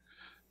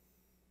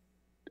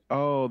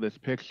 Oh, this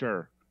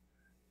picture.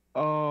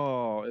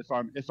 Oh, it's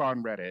on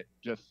Reddit.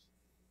 Just.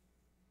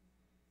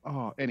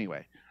 Oh,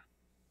 anyway.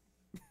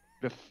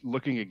 Just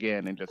looking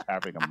again and just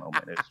having a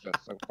moment. It's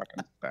just so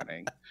fucking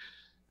stunning.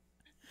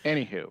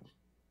 Anywho.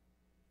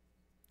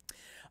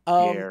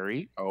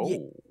 Gary.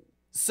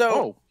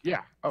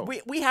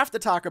 We have to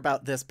talk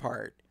about this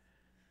part.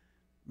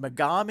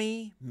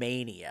 Megami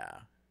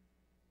Mania.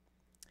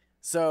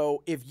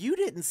 So, if you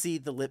didn't see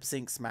the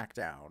LipSync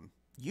Smackdown,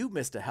 you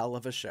missed a hell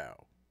of a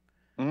show.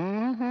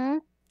 Mm-hmm.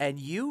 And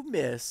you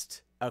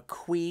missed a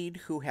queen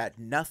who had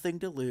nothing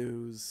to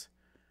lose,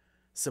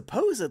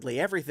 supposedly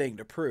everything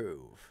to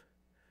prove.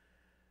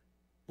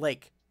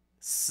 Like,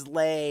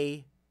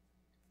 slay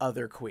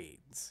other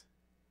queens.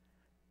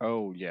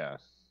 Oh,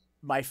 yes.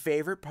 My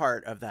favorite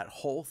part of that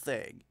whole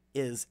thing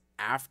is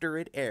after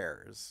it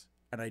airs,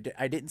 and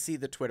I didn't see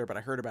the Twitter, but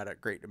I heard about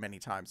it many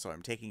times, so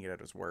I'm taking it at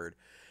his word.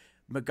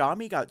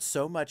 Megami got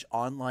so much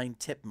online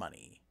tip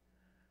money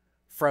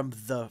from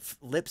the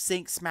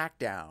LipSync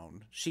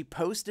Smackdown. She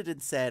posted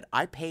and said,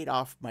 I paid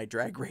off my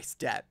Drag Race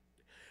debt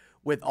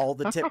with all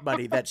the tip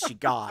money that she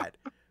got.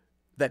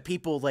 That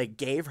people like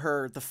gave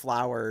her the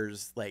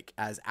flowers like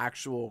as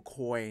actual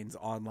coins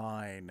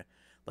online,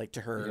 like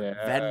to her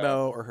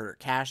Venmo or her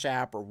Cash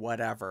App or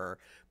whatever,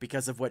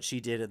 because of what she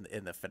did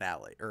in the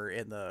finale or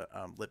in the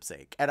lip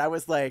sync. And I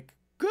was like,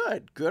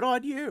 good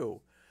on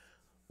you.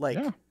 Like,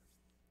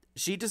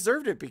 she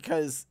deserved it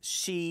because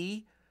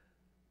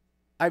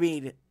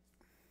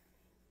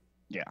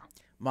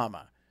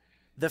mama,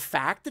 the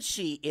fact that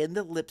she in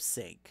the lip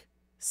sync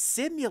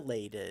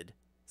simulated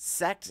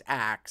sex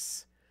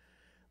acts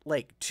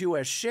like to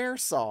a Cher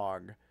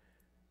song.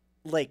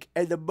 Like,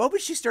 and the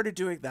moment she started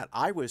doing that,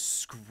 I was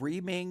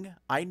screaming.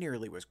 I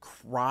nearly was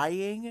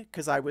crying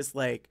because I was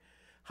like,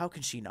 how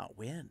can she not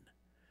win?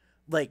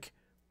 Like,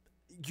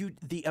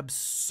 the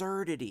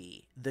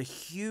absurdity, the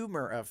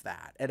humor of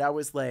that. And I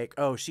was like,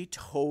 oh, she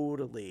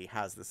totally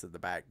has this in the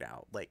bag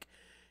now. Like,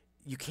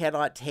 you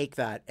cannot take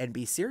that and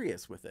be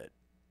serious with it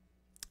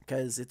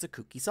because it's a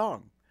kooky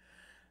song.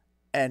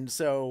 And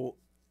so,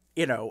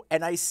 you know,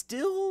 and I'm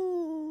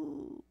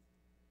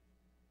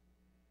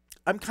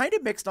kind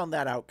of mixed on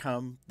that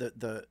outcome,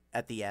 the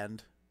at the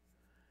end.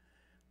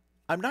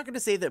 I'm not going to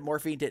say that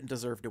Morphine didn't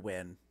deserve to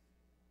win,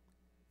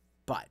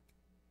 but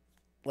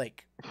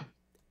like,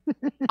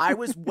 I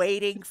was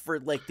waiting for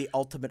like the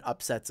ultimate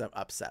upsets of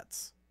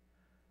upsets.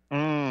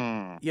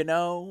 You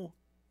know,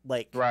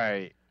 like,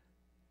 right.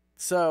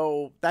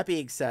 So that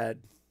being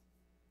said,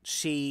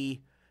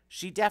 she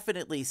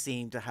definitely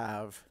seemed to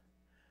have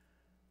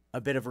a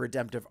bit of a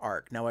redemptive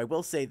arc. Now, I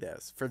will say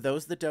this for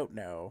those that don't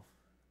know.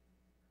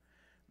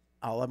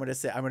 All I'm going to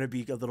say, I'm going to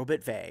be a little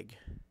bit vague.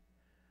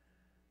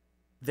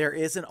 There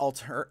is an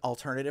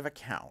alternative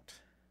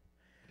account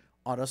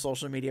on a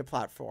social media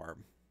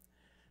platform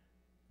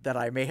that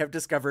I may have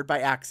discovered by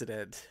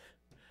accident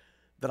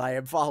that I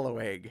am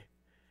following.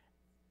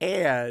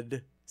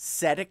 And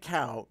said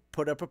account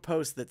put up a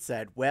post that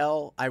said,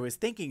 well, I was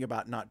thinking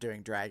about not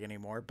doing drag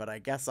anymore, but I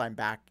guess I'm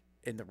back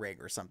in the ring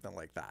or something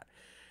like that.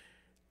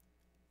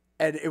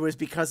 And it was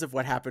because of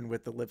what happened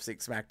with the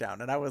LipSync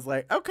Smackdown. And I was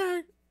like,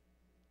 okay.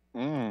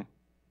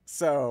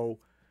 So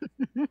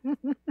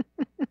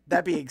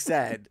that being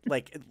said,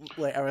 like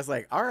I was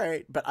like, all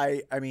right. But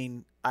I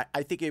mean,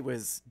 I think it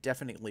was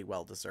definitely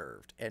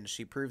well-deserved. And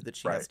she proved that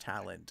she has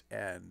talent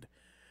and,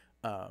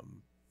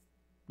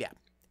 yeah.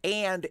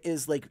 And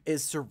is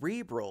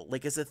cerebral,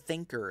 like is a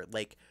thinker,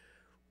 like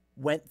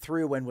went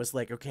through and was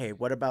like, okay,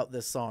 what about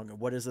this song?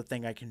 And what is the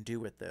thing I can do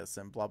with this?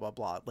 And blah, blah,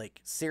 blah.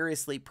 Like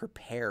seriously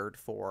prepared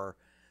for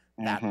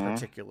that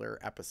particular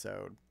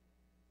episode.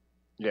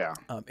 Yeah.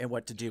 And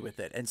what to do with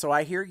it. And so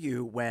I hear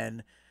you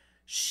when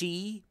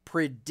she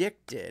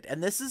predicted,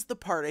 and this is the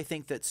part I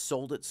think that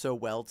sold it so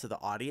well to the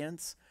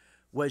audience,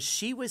 was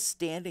she was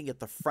standing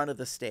at the front of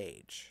the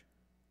stage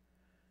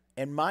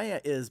and mhi'ya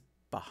is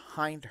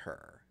behind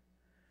her.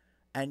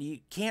 And you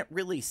can't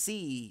really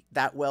see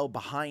that well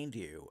behind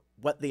you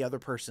what the other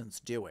person's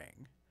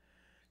doing.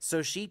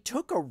 So she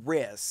took a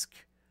risk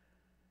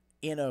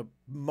in a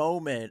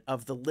moment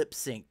of the lip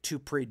sync to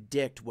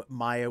predict what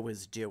mhi'ya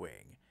was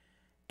doing.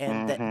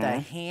 And that the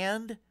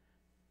hand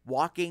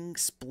walking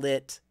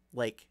split,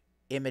 like,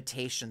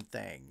 imitation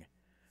thing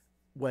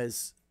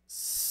was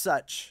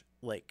such,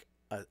 like,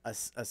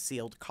 a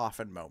sealed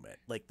coffin moment.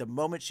 Like, the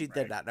moment she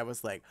did that, I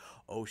was like,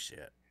 oh,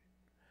 shit.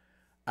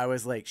 I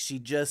was like, she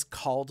just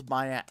called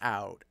mhi'ya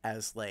out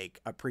as like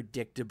a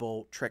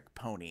predictable trick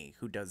pony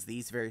who does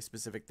these very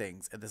specific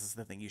things. And this is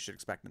the thing you should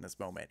expect in this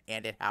moment.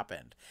 And it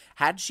happened.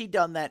 Had she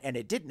done that and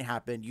it didn't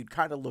happen, you'd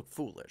kind of look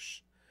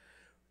foolish.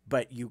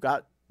 But you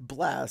got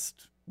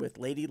blessed with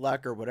Lady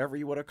Luck or whatever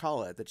you want to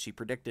call it, that she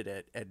predicted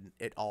it and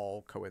it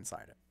all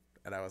coincided.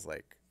 And I was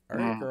like, all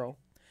right, girl.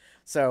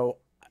 So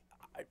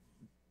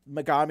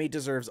Megami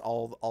deserves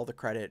all the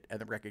credit and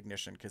the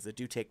recognition because it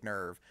do take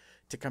nerve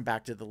to come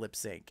back to the lip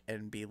sync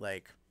and be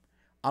like,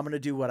 I'm going to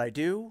do what I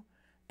do,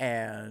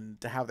 and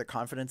to have the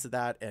confidence of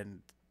that and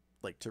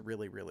like to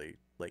really, really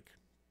like,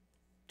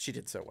 she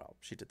did so well.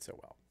 She did so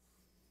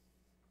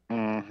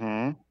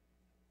well.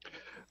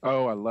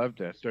 Oh, I love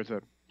this.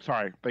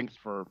 Sorry. Thanks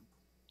for,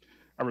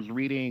 I was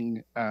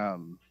reading,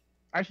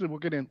 actually we'll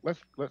get in,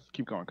 let's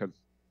keep going because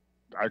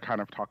I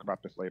kind of talk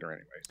about this later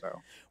anyway.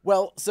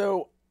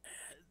 So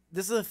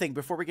this is the thing,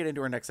 before we get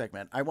into our next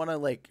segment, I want to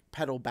like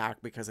pedal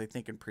back because I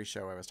think in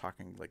pre-show I was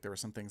talking, like there were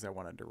some things I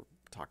wanted to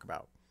talk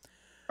about.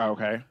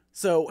 Okay.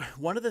 So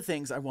one of the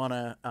things I want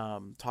to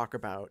talk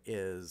about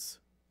is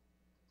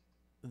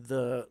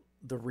the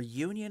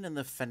reunion and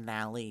the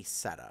finale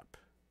setup.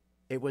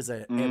 It was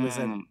a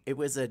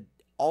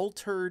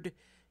altered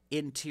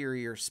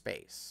interior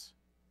space.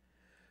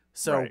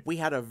 So we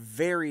had a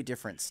very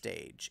different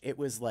stage. It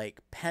was like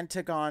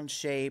pentagon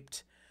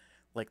shaped.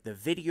 Like the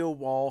video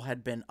wall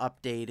had been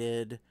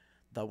updated,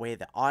 the way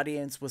the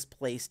audience was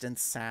placed and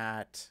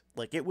sat,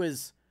 like it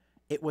was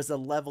a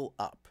level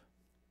up.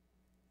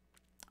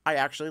 I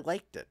actually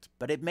liked it,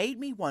 but it made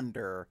me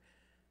wonder,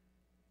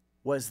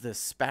 was this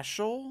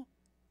special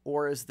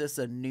or is this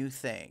a new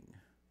thing?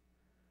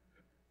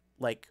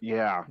 Like,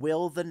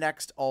 will the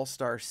next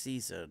All-Star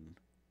season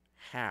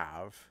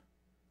have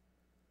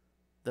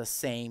the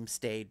same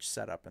stage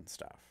setup and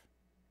stuff?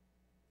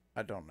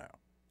 I don't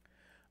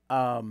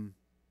know.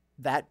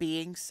 That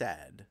being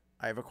said,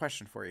 I have a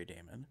question for you,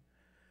 Damon.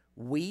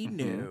 We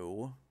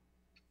knew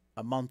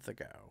a month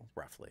ago,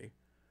 roughly,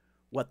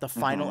 what the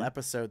final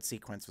episode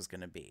sequence was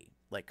going to be.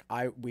 Like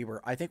I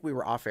think we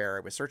were off air. I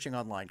was searching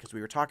online because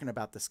we were talking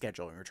about the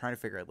schedule and we were trying to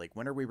figure out like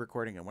when are we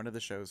recording and when are the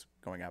shows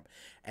going up.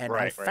 And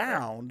I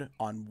found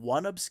on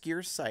one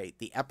obscure site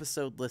the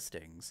episode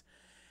listings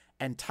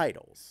and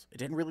titles. It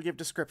didn't really give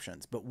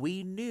descriptions, but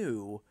we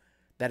knew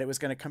that it was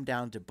going to come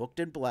down to Booked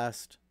and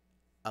Blessed,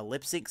 a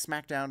LipSync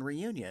Smackdown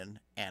reunion,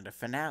 and a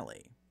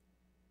finale.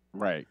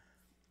 Right.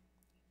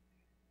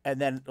 And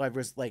then I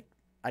was like,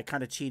 I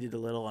kind of cheated a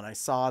little, and I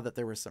saw that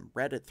there were some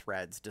Reddit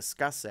threads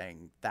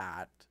discussing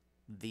that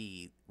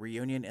the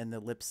reunion and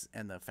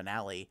the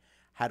finale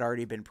had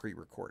already been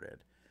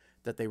pre-recorded,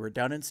 that they were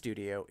done in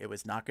studio. It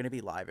was not going to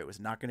be live. It was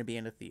not going to be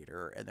in a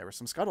theater, and there was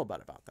some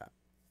scuttlebutt about that.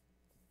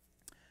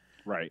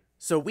 Right.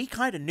 So we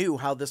kind of knew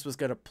how this was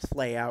going to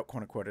play out,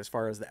 quote unquote, as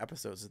far as the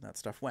episodes and that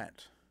stuff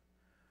went.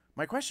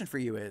 My question for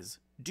you is,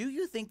 do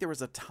you think there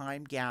was a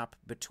time gap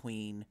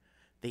between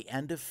the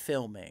end of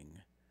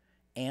filming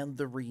and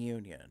the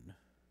reunion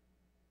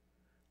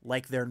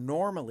like there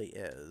normally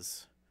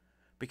is?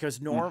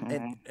 Because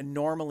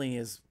normally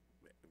is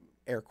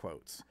air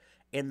quotes.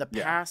 In the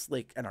past,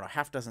 like, I don't know,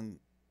 half dozen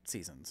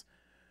seasons,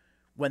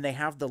 when they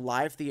have the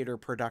live theater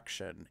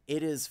production,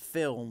 it is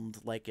filmed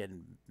like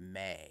in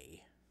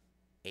May,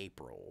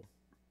 April,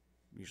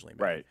 usually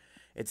May. Right.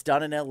 It's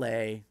done in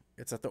LA.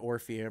 It's at the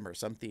Orpheum or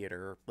some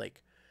theater,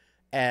 like,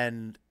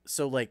 and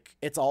so like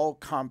it's all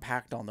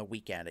compact on the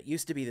weekend. It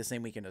used to be the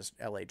same weekend as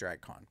LA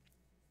Drag Con,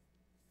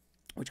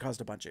 which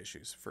caused a bunch of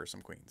issues for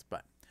some queens,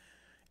 but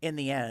in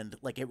the end,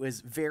 like, it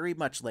was very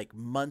much like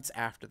months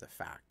after the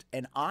fact.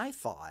 And I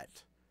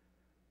thought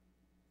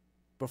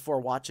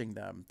before watching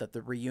them that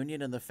the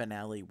reunion and the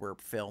finale were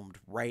filmed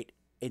right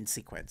in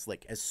sequence.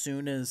 Like, as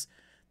soon as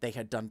they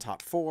had done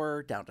top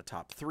 4 down to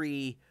top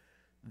 3,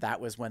 that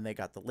was when they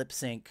got the lip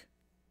sync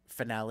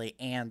finale,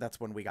 and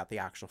that's when we got the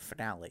actual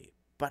finale.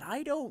 But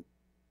I didn't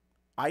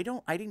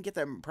get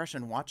that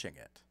impression watching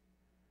it.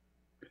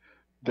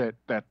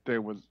 That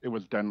it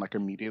was done like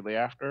immediately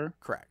after?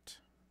 Correct.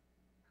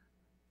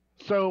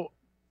 So,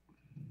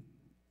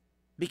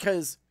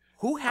 because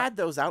who had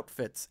those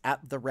outfits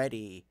at the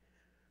ready,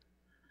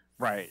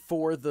 right,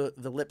 for the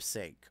lip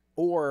sync,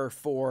 or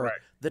for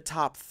the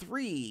top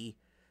 3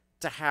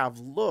 to have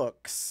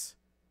looks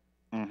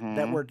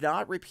that were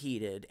not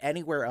repeated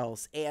anywhere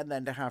else, and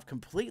then to have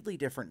completely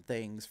different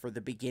things for the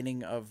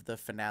beginning of the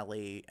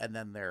finale, and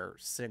then their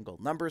single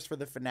numbers for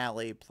the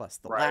finale plus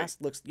the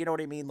last looks? You know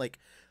what I mean? Like,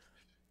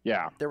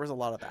 yeah, there was a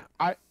lot of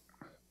that.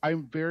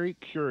 I'm very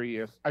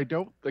curious. I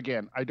don't think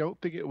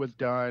it was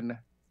done.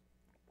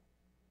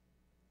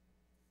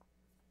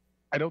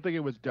 I don't think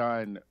it was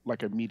done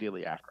like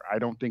immediately after. I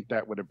don't think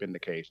that would have been the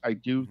case. I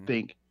do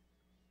think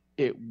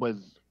it was.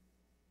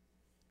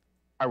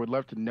 I would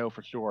love to know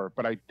for sure,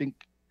 but I think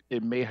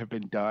it may have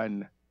been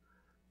done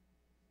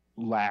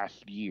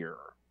last year,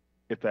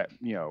 if that,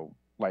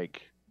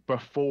 like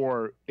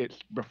before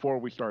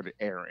we started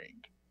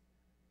airing.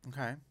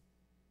 Okay.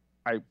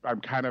 I'm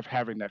kind of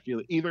having that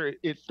feeling. Either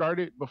it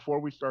started before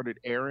we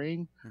started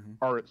airing,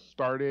 or it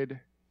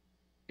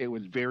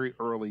was very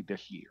early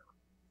this year.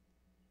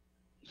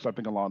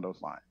 Something along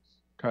those lines.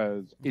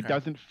 Because it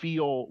doesn't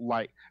feel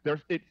like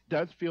it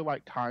does feel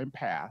like time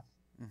passed.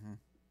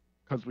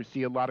 Because we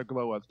see a lot of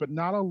glow ups, but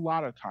not a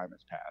lot of time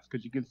has passed.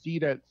 Because you can see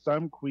that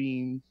some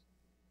queens,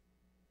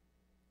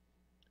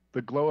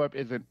 the glow up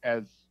isn't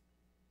as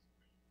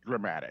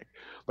dramatic.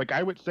 Like,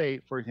 I would say,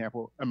 for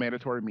example, a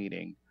mandatory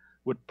meeting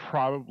would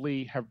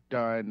probably have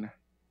done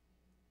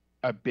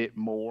a bit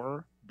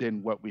more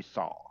than what we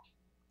saw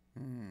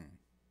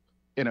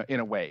in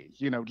a ways,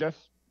 just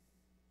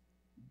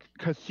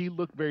because she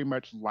looked very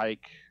much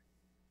like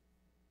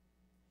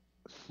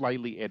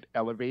slightly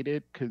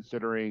elevated,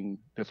 considering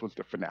this was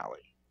the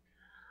finale.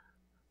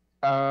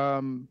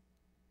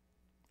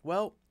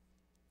 Well,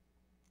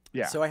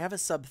 yeah. So I have a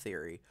sub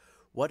theory.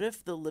 What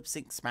if the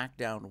LipSync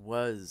Smackdown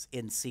was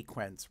in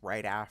sequence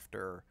right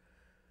after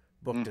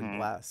Booked and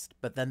Blessed,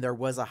 but then there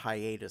was a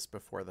hiatus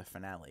before the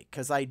finale?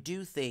 Because I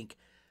do think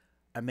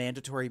a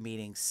mandatory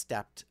meeting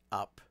stepped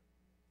up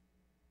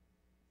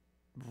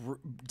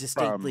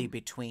distinctly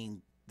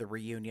between the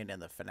reunion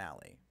and the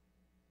finale.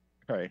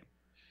 Okay.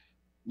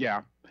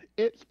 Yeah,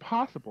 it's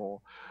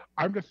possible.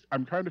 I'm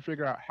trying to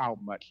figure out how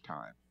much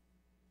time.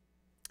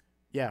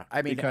 Yeah,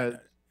 I mean, because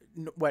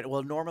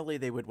normally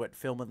they would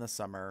film in the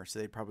summer, so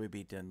they'd probably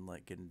be done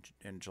like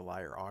in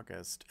July or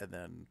August, and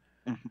then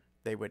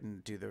they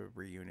wouldn't do the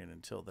reunion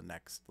until the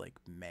next like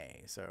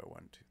May. So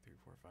 1, 2, 3,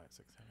 4, 5,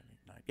 6, 7,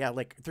 8, 9. Yeah,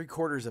 like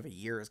 3/4 of a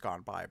year has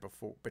gone by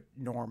before, but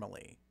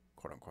normally,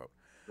 quote unquote.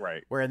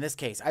 Right. Where in this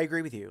case, I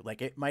agree with you.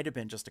 Like, it might have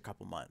been just a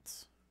couple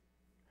months.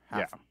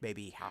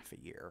 Maybe half a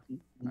year. I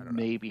don't know.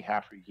 Maybe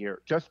half a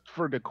year, just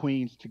for the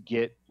queens to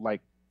get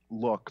like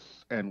looks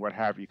and what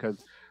have you,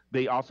 because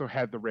they also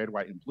had the red,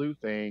 white, and blue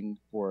thing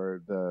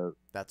for the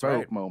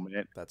Vogue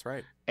moment. That's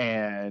right.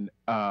 And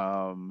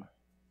so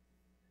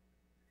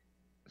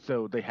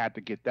they had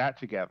to get that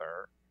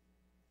together.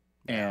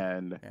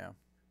 And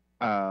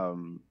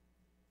and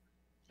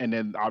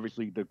then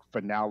obviously the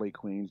finale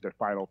queens, the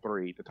final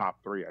 3, the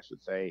top 3, I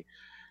should say,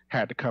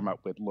 had to come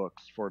up with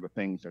looks for the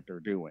things that they're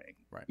doing.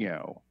 Right.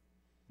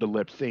 The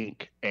lip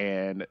sync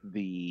and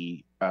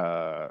the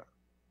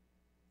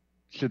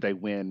should they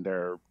win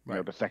their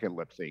the second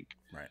lip sync.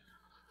 Right.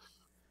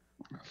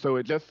 So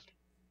it just,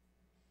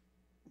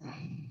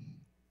 and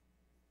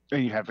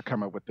you have to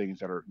come up with things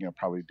that are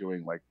probably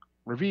doing like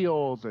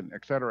reveals and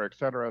et cetera, et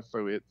cetera.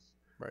 So it's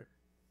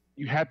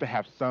you had to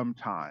have some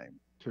time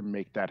to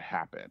make that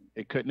happen.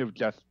 It couldn't have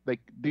just like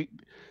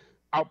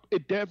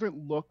it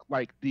doesn't look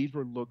like these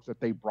were looks that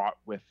they brought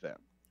with them.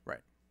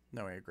 Right.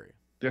 No, I agree.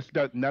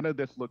 None of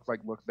this looks like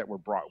looks that were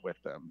brought with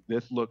them.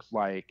 This looks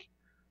like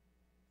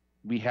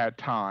we had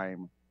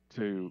time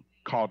to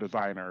call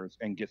designers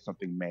and get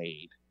something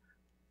made,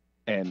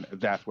 and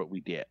that's what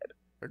we did.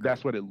 Agreed.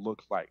 That's what it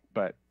looks like,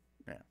 but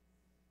yeah,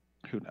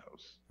 who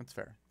knows? That's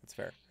fair. That's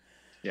fair.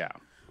 Yeah.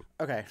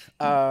 Okay.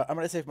 I'm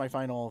gonna save my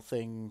final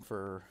thing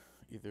for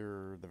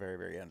either the very,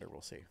 very end, or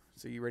we'll see.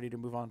 So you ready to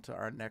move on to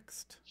our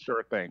next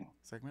sure thing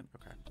segment?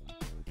 Okay.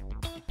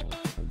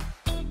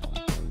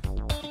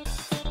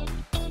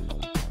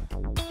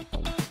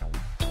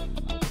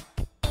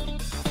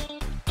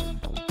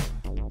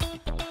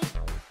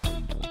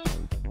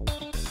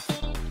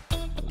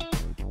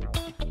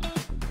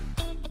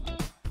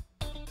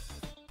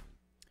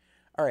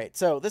 All right,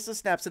 so this is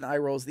Snaps and Eye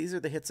Rolls. These are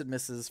the hits and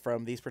misses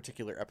from these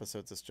particular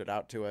episodes that stood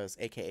out to us,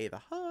 aka the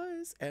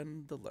highs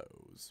and the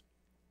lows.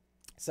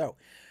 So,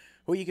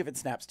 who are you giving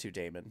snaps to,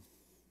 Damon?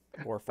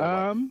 Or for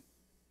what?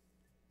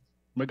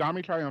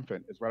 Megami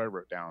Triumphant is what I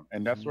wrote down,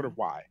 and that's sort of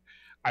why.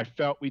 I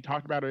felt, we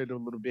talked about it a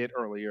little bit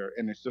earlier,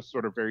 and it's just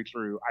sort of very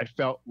true. I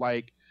felt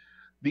like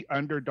the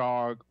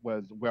underdog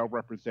was well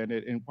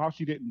represented, and while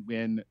she didn't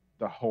win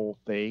the whole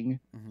thing,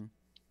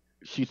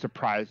 she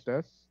surprised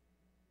us.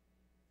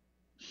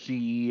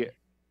 She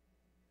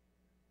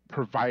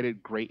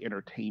provided great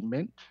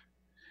entertainment,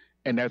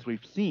 and as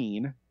we've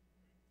seen,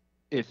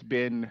 it's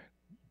been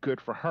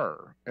good for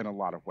her in a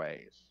lot of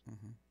ways.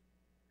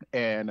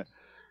 And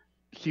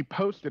she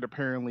posted,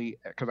 apparently,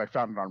 because I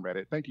found it on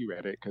Reddit. Thank you,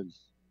 Reddit, because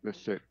this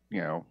shit,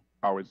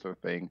 always a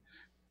thing.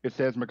 It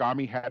says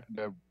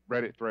the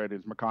Reddit thread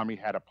is Megami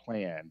had a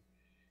plan,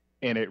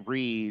 and it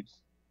reads,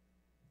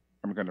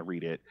 I'm going to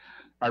read it.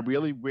 I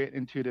really went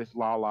into this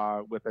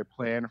Lala with a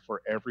plan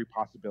for every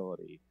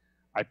possibility.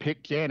 I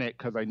picked Janet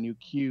because I knew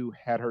Q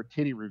had her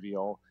titty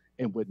reveal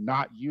and would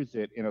not use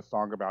it in a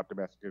song about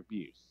domestic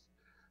abuse.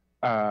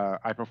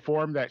 I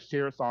performed that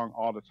Cher song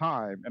all the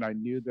time, and I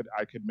knew that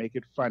I could make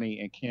it funny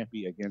and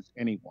campy against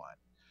anyone.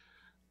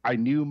 I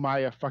knew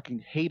mhi'ya fucking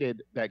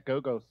hated that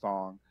Go-Go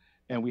song,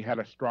 and we had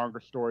a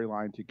stronger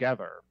storyline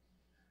together.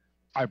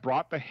 I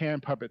brought the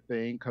hand puppet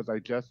thing because I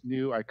just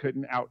knew I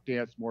couldn't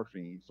outdance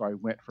Morphine, so I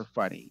went for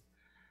funny.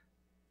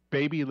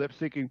 Baby lip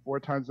syncing 4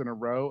 times in a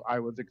row, I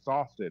was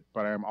exhausted,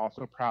 but I am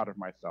also proud of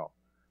myself.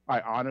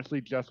 I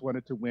honestly just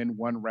wanted to win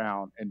one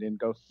round and then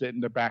go sit in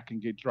the back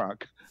and get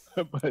drunk,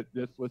 but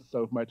this was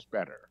so much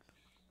better.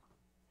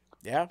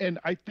 Yeah. And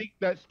I think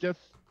that's just,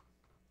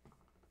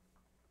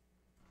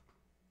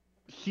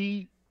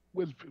 she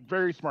was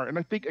very smart. And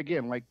I think,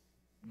 again, like,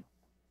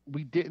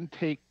 we didn't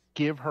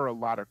give her a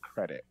lot of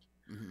credit.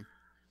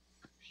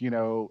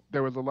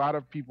 There was a lot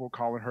of people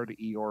calling her the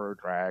Eeyore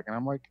drag, and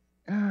I'm like,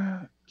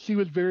 she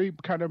was very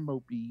kind of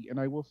mopey, and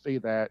I will say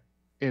that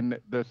in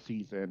the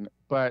season,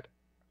 but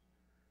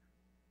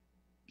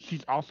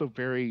she's also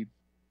very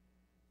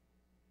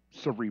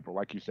cerebral,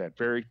 like you said,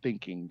 very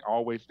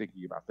always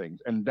thinking about things,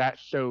 and that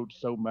showed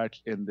so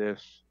much in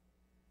this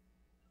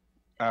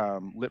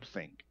lip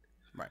sync,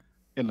 right?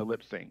 In the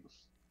lip syncs,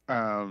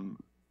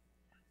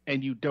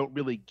 and you don't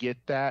really get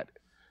that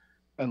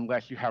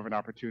unless you have an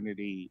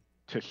opportunity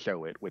to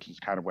show it, which is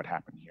kind of what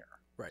happened here.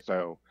 Right.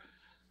 So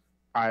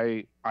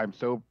I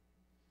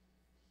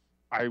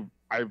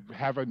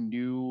have a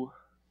new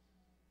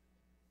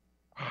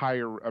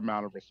higher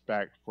amount of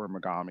respect for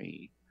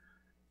Megami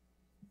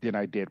than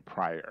I did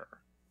prior.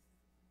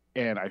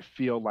 And I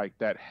feel like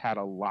that had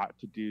a lot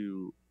to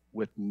do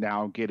with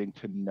now getting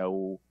to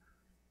know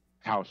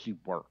how she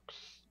works.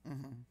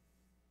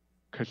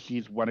 Because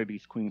she's one of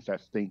these queens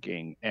that's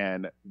thinking.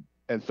 And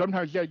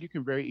sometimes, yeah, you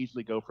can very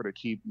easily go for the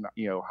cheap,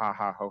 ha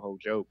ha ho ho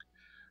joke.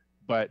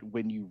 But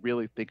when you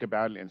really think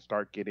about it and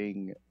start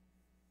getting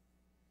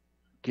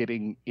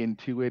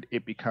into it,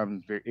 it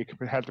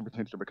has the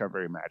potential to become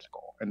very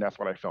magical, and that's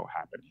what I felt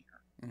happened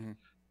here.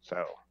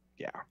 So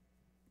yeah,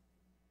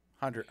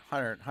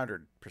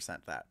 100%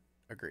 that.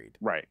 Agreed.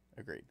 Right.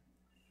 Agreed.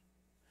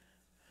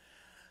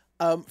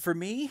 For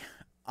me,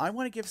 I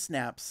want to give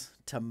snaps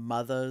to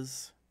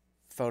Mother's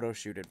photo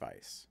shoot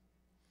advice.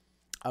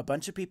 A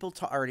bunch of people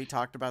already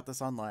talked about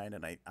this online,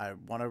 and I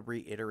want to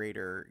reiterate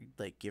or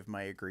give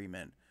my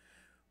agreement.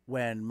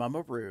 When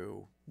Mama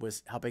Rue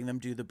was helping them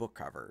do the book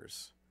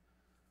covers,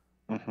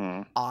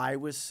 I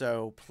was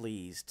so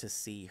pleased to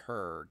see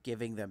her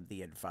giving them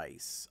the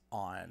advice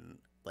on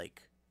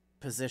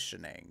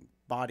positioning,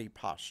 body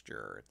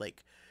posture,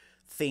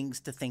 things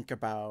to think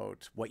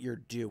about, what you're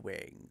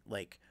doing,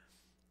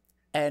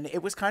 and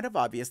it was kind of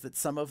obvious that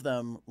some of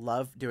them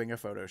love doing a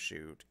photo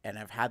shoot and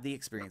have had the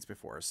experience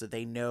before, so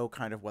they know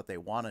kind of what they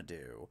want to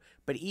do.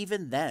 But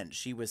even then,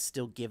 she was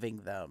still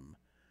giving them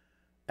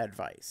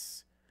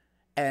advice.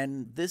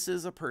 And this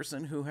is a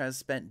person who has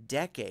spent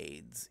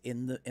decades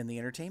in the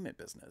entertainment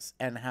business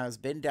and has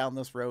been down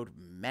this road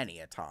many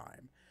a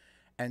time.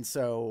 And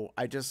so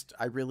I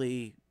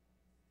really,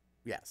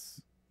 yes,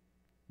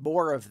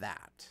 more of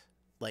that.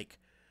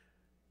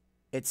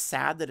 it's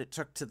sad that it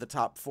took to the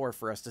top 4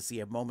 for us to see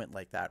a moment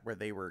like that where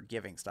they were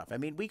giving stuff. I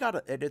mean, we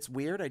got and it's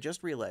weird. I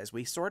just realized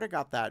we sort of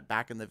got that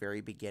back in the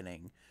very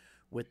beginning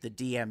with the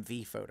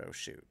DMV photo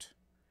shoot.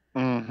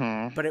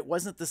 But it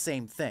wasn't the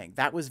same thing.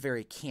 That was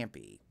very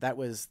campy. That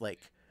was like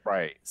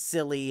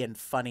silly and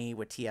funny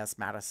with T.S.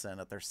 Madison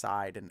at their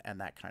side and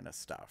that kind of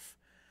stuff.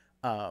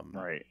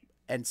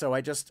 And so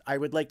I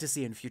would like to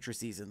see in future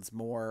seasons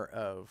more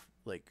of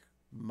like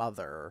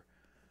mothering,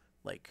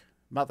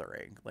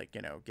 like,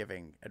 you know,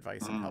 giving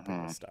advice and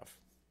helping with stuff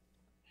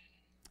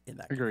in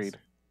that Agreed.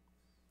 case.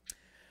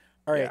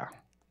 All right.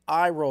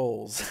 Eye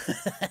rolls.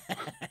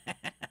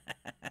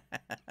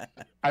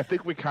 I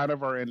think we kind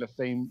of are in the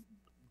same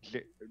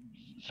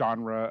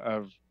genre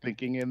of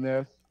thinking in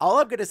this. All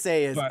I'm going to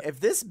say is if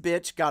this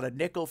bitch got a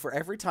nickel for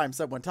every time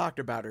someone talked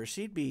about her,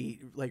 she'd be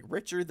like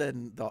richer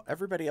than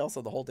everybody else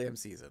on the whole damn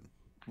season.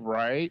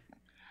 Right.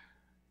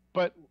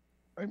 But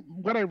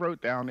what I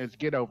wrote down is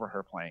get over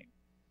her playing.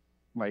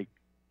 Like,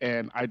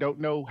 and I don't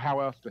know how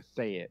else to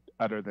say it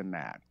other than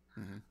that.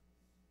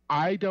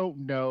 I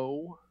don't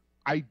know.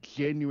 I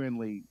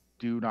genuinely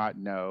do not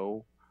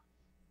know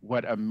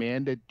what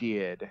Amanda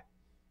did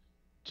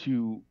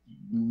to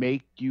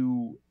make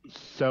you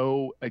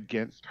so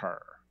against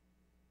her.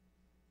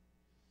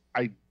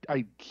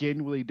 I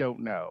genuinely don't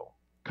know,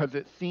 because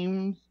it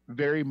seems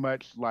very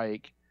much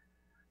like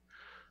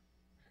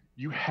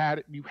you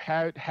had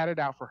it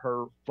out for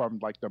her from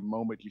like the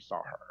moment you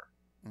saw her.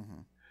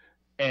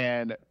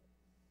 And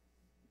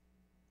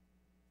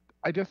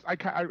I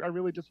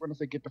really just want to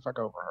say, get the fuck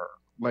over her.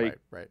 Like,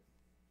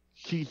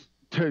 she's,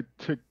 to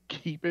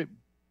keep it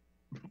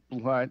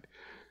blunt,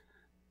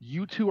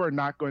 you two are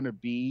not going to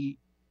be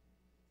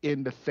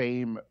in the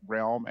same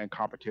realm and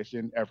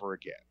competition ever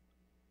again.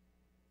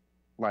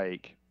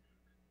 Like,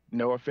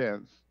 no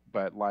offense,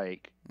 but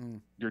like,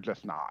 you're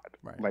just not.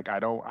 Like, I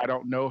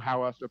don't know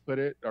how else to put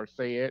it or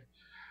say it.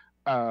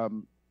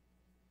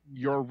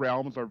 Your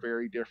realms are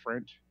very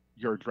different.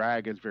 Your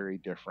drag is very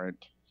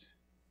different.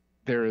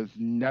 There is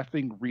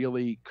nothing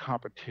really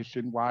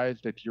competition-wise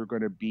that you're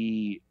going to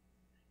be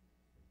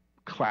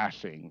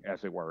clashing,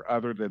 as it were,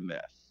 other than this.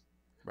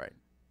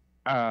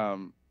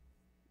 And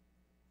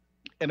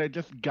I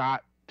just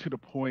got to the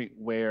point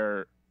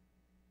where,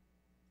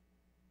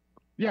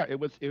 it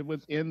was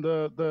in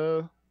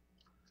the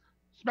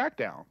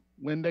Smackdown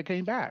when they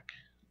came back.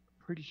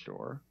 Pretty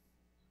sure.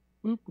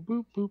 Boop,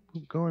 boop, boop,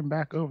 boop. Going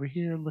back over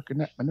here, looking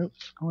at my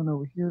notes, going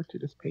over here to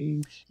this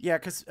page. Yeah,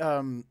 because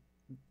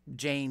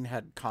Jane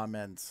had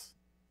comments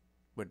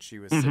when she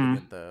was sitting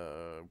in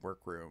the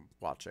workroom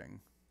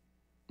watching.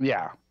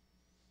 Yeah,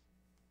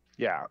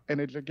 and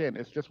it's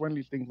just one of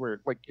these things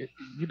where like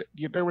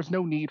there was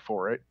no need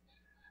for it,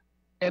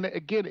 and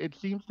again, it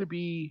seems to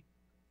be.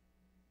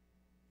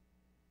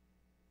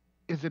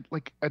 Is it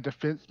like a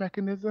defense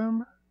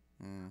mechanism?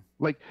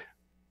 Like,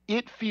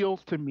 it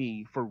feels to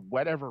me, for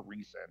whatever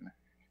reason,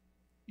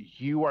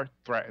 you are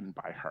threatened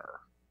by her.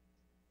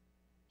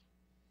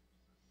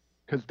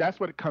 Because that's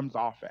what it comes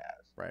off as.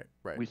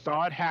 Right. We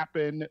saw it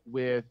happen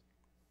with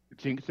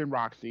Jinx and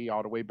Roxy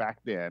all the way back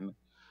then.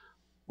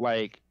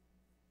 Like,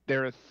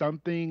 there is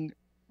something,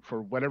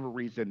 for whatever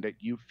reason, that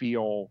you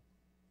feel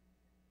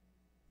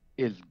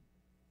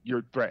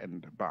you're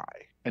threatened by.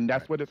 And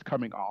that's what it's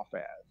coming off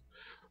as.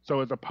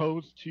 So as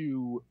opposed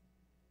to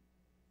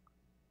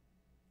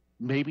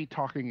maybe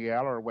talking it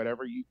out or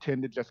whatever, you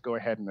tend to just go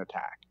ahead and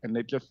attack. And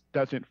it just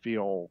doesn't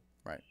feel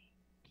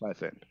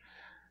pleasant.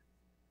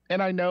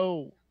 And I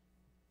know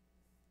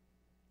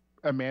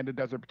Amanda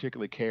doesn't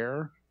particularly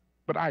care,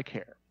 but I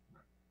care.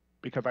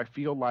 Because I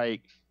feel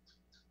like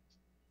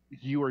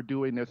you are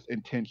doing this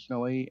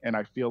intentionally, and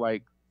I feel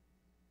like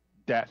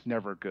that's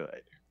never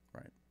good.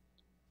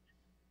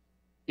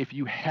 If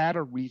you had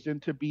a reason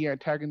to be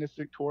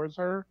antagonistic towards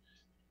her,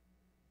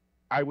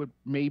 I would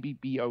maybe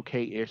be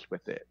okay-ish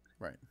with it.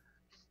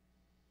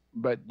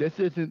 But this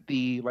isn't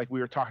like we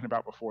were talking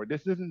about before,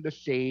 this isn't the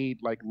shade,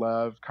 like,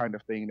 love kind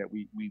of thing that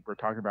we were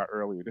talking about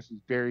earlier. This is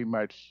very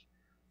much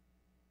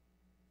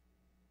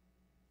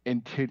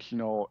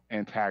intentional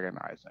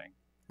antagonizing.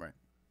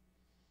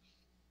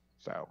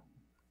 So.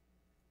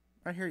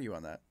 I hear you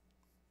on that.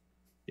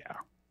 Yeah.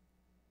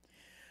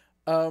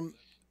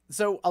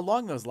 So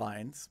along those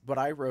lines, what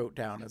I wrote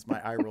down as my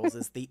eye rolls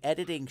is the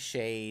editing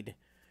shade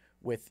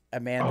with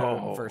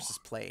Amanda versus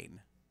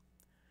Plane.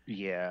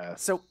 Yeah.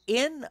 So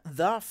in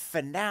the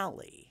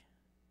finale,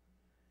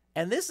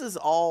 and this is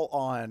all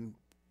on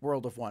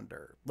World of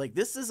Wonder, like,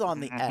 this is on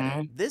the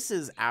edit. This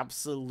is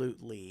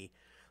absolutely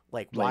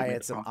like why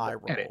it's an eye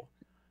roll. Edit.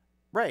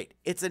 Right.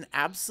 It's an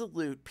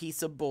absolute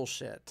piece of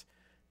bullshit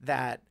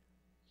that.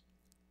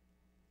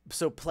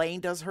 So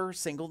Plane does her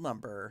single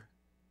number.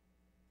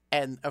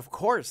 And of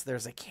course,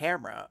 there's a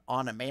camera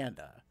on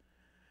Amanda.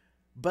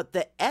 But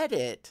the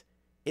edit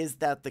is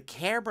that the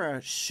camera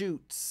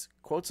shoots,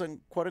 quote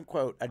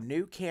unquote, a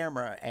new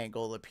camera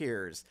angle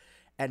appears,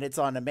 and it's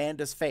on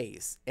Amanda's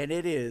face. And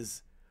it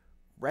is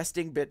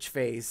resting bitch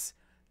face,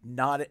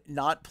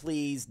 not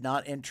pleased,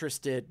 not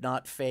interested,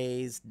 not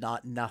phased,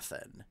 not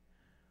nothing.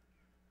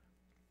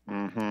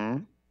 Mm-hmm.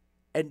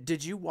 And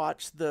did you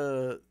watch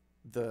the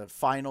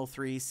final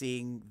 3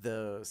 seeing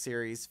the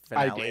series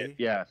finale? I did,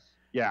 yes.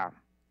 Yeah.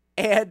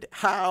 And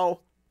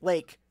how,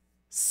 like,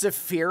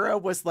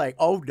 Saphira was like,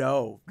 oh,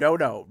 no.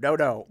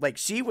 Like,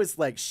 she was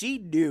like, she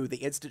knew the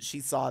instant she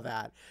saw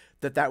that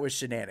was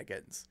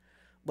shenanigans.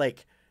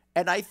 Like,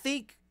 and I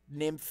think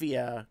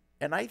mhi'ya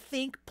and I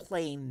think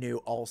Plane knew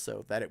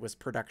also that it was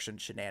production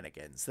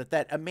shenanigans,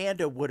 that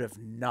Amanda would have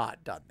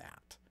not done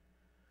that.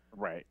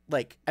 Right.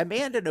 Like,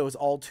 Amanda knows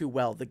all too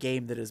well the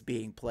game that is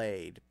being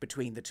played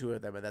between the two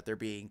of them, and that they're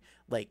being,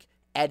 like,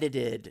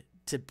 edited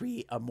to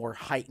be a more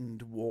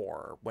heightened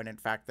war when in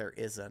fact there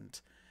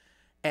isn't.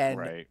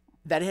 And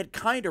that had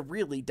kind of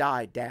really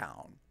died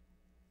down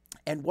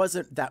and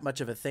wasn't that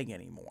much of a thing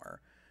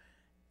anymore.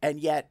 And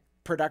yet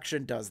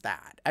production does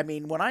that. I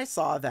mean, when I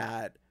saw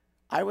that,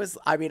 I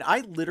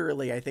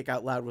literally, I think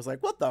out loud was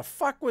like, what the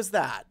fuck was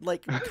that?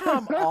 Like,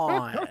 come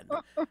on.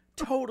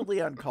 Totally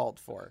uncalled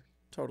for.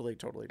 Totally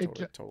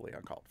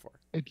uncalled for.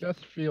 It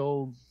just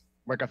feels,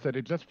 like I said,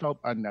 it just felt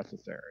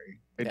unnecessary.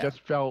 It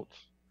just felt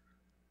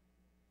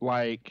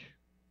like,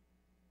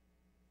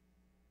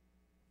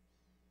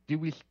 do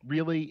we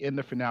really, in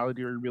the finale,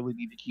 do we really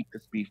need to keep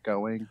this beef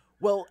going?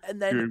 Well,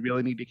 and then... do we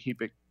really need to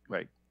keep it,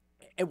 like...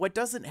 And what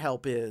doesn't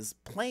help is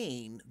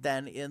Plane,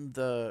 then in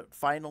the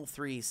final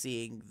 3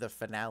 seeing the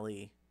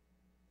finale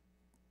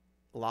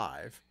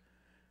live,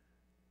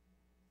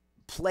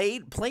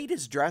 Plane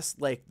is dressed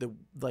like the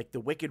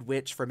Wicked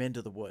Witch from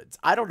Into the Woods.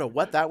 I don't know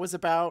what that was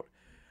about.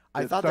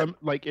 I thought that,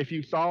 like, if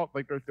you saw,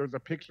 like, there's a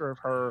picture of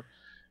her.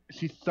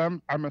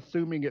 I'm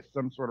assuming it's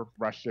some sort of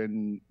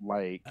Russian,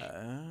 like,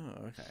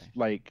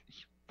 like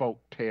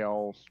folk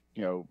tale,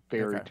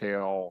 fairy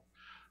tale,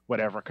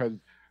 whatever. Because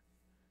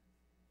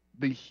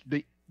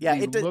the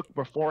look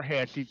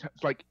beforehand,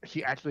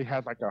 she actually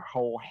has like a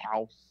whole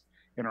house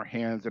in her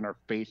hands and her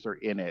face are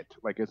in it,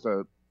 like it's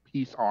a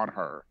piece on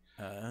her.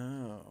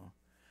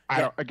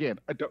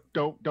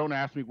 Don't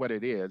ask me what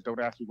it is. Don't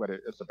ask me what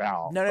it's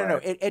about. No.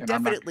 It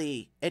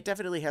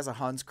definitely has a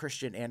Hans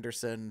Christian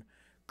Andersen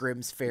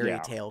Grimm's fairy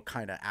tale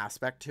kind of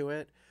aspect to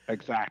it.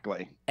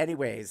 Exactly.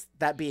 Anyways,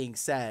 that being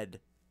said,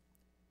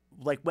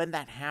 like, when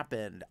that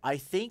happened, I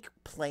think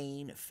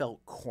Plane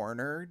felt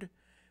cornered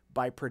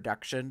by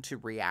production to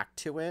react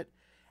to it.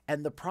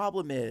 And the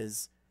problem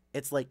is,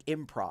 it's like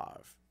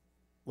improv.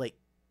 Like,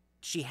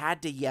 she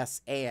had to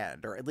yes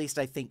and, or at least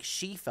I think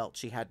she felt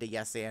she had to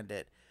yes and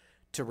it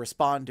to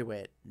respond to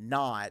it,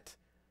 not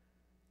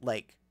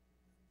like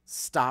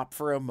stop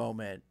for a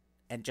moment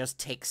and just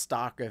take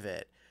stock of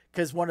it.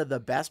 Because one of the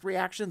best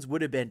reactions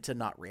would have been to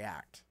not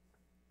react.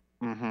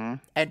 Mm-hmm.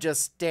 And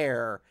just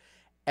stare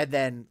and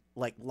then,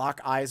 like,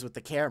 lock eyes with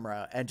the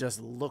camera and just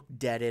look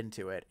dead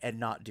into it and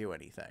not do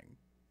anything.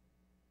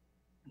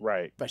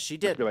 Right. But she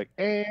did. Be like,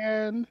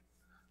 and...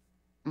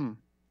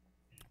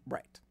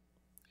 Right.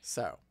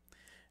 So,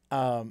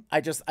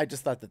 I just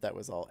thought that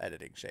was all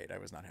editing shade. I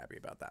was not happy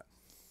about that.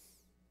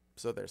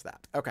 So there's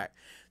that. Okay.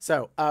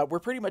 So we're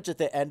pretty much at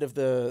the end of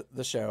the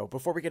show.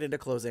 Before we get into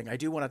closing, I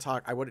do want to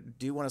talk. I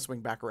do want to swing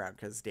back around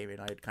because David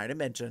and I had kind of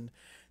mentioned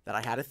that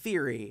I had a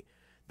theory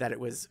that it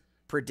was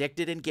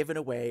predicted and given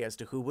away as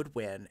to who would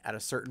win at a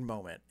certain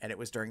moment, and it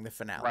was during the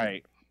finale.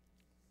 Right.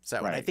 So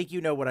and I think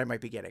you know what I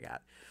might be getting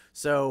at.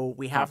 So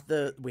we have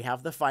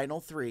the final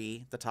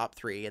 3, the top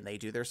 3, and they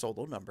do their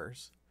solo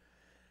numbers.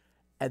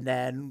 And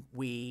then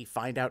we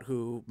find out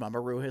who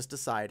Mamoru has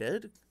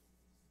decided,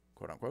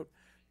 quote unquote,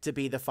 to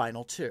be the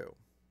final 2.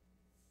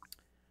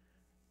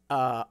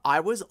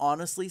 I was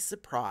honestly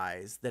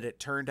surprised that it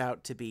turned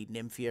out to be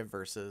mhi'ya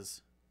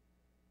versus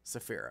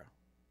Saphira.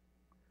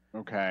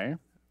 Okay.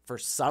 For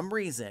some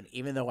reason,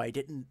 even though I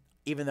think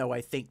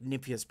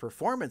mhi'ya's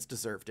performance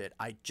deserved it,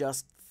 I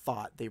just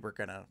thought they were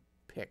gonna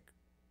pick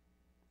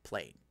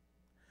Plane.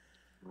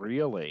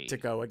 Really? To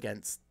go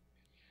against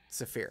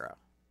Saphira.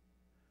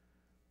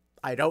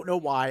 I don't know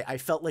why. I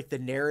felt like the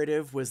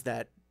narrative was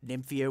that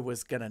mhi'ya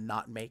was gonna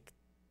not make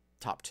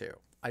top 2.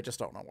 I just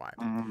don't know why.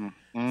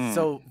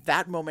 So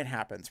that moment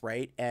happens,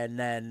 right? And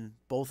then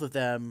both of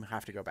them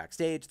have to go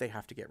backstage. They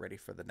have to get ready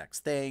for the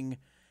next thing.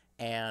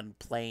 And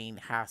Plane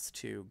has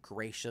to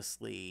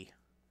graciously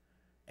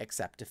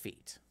accept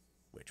defeat,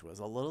 which was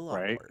a little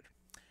awkward.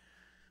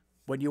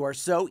 When you are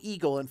so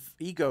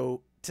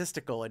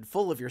egotistical and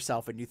full of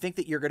yourself and you think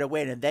that you're going to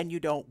win and then you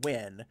don't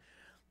win,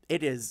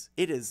 it is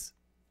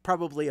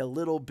probably a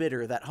little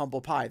bitter, that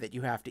humble pie that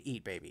you have to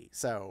eat, baby.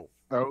 So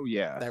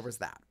there was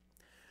that.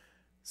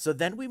 So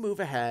then we move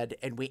ahead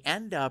and we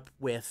end up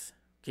with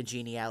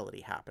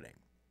congeniality happening.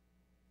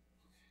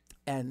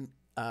 And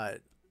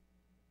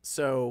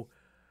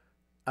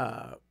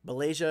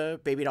Malaysia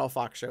Baby Doll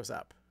Fox shows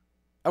up.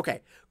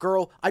 Okay,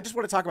 girl, I just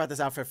want to talk about this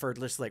outfit for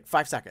just like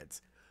 5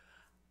 seconds.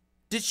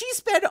 Did she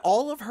spend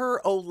all of her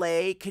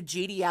Olay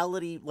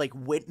congeniality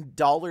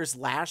dollars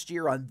last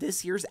year on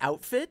this year's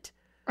outfit?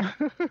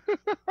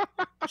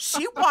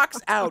 She walks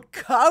out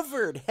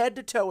covered head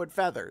to toe in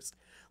feathers.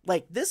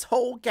 Like, this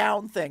whole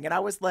gown thing. And I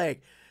was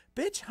like,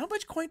 bitch, how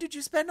much coin did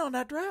you spend on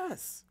that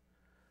dress?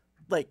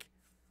 Like,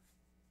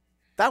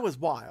 That was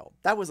wild.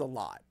 That was a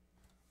lot.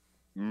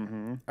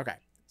 Mm-hmm. Okay.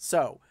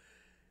 So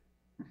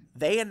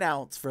they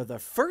announce for the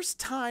first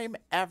time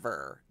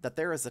ever that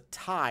there is a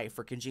tie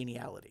for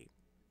congeniality.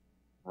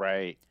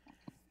 Right.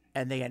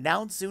 And they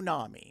announce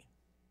Tsunami,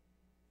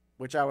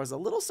 which I was a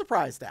little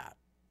surprised at.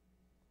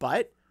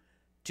 But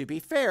to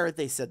be fair,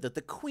 they said that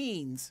the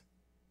queens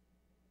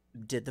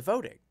did the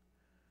voting.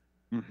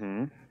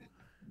 Mm-hmm.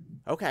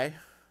 Okay.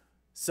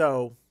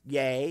 So,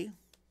 yay.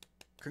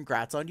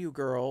 Congrats on you,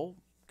 girl,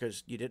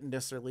 because you didn't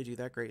necessarily do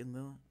that great in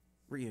the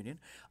reunion.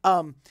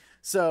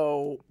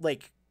 So,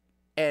 like,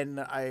 and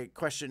I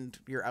questioned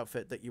your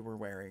outfit that you were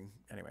wearing.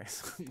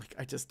 Anyways, like,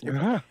 it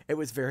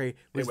was very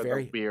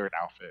a weird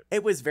outfit.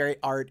 It was very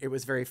art. It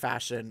was very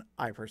fashion.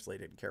 I personally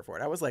didn't care for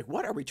it. I was like,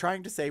 what are we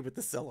trying to say with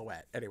the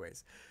silhouette?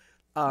 Anyways,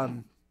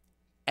 and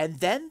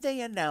then they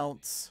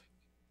announce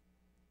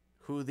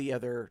who the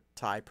other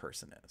tie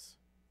person is.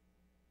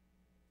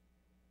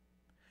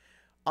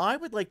 I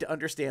would like to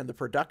understand the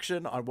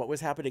production on what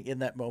was happening in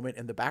that moment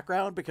in the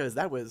background, because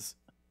that was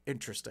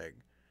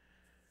interesting.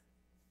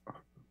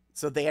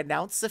 So they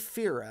announce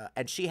Saphira,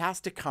 and she has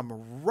to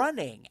come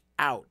running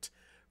out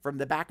from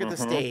the back of the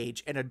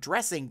stage in a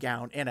dressing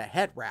gown and a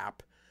head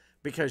wrap,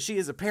 because she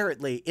is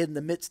apparently in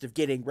the midst of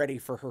getting ready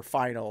for her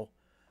final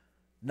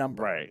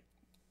number. Right.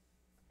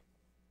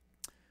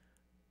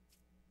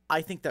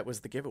 I think that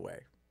was the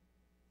giveaway.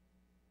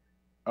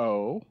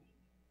 Oh.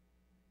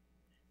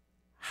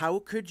 How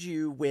could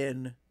you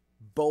win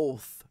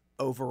both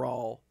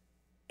overall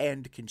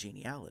and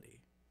congeniality?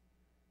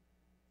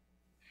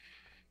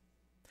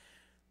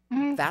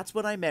 That's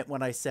what I meant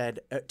when I said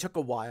it took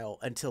a while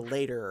until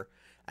later,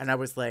 and I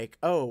was like,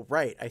 oh,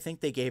 right, I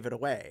think they gave it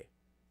away.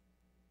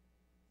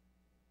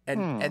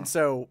 And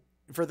so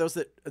for those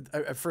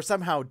that for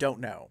somehow don't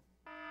know,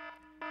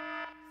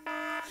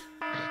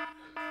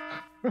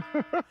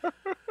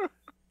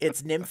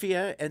 it's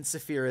mhi'ya and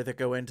Saphira that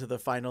go into the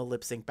final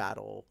lip sync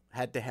battle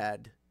head to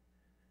head,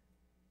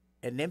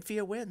 and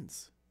mhi'ya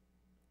wins.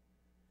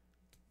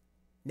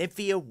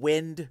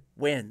 mhi'ya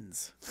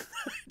wins.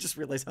 Just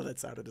realized how that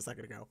sounded a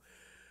second ago.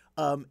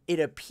 It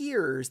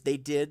appears they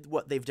did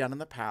what they've done in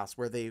the past,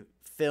 where they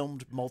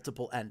filmed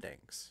multiple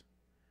endings.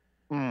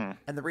 And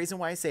the reason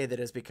why I say that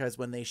is because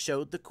when they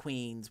showed the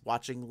queens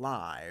watching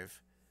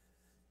live,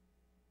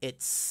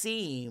 it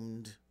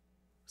seemed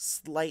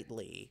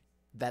slightly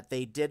that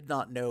they did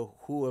not know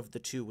who of the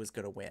two was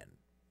going to win.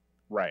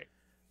 Right.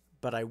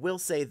 But I will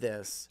say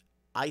this.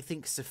 I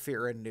think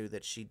Saphira knew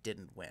that she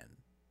didn't win.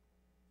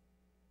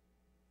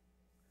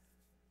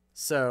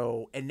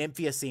 So, and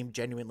mhi'ya seemed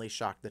genuinely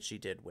shocked that she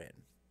did win.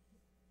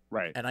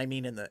 Right. And I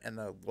mean in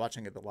the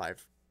watching of the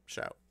live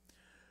show.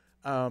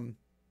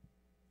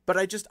 But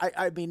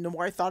I mean, the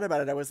more I thought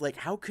about it, I was like,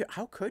 how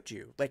could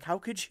you? Like, how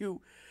could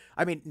you?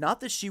 I mean,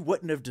 not that she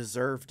wouldn't have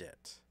deserved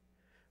it,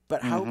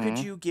 but how could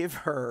you give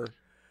her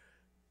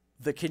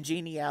the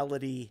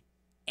congeniality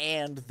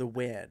and the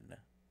win?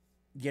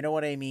 You know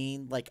what I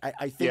mean? Like,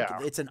 I think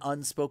it's an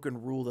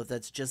unspoken rule that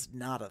that's just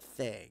not a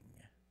thing.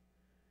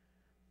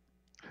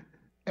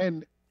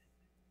 And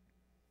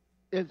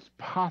it's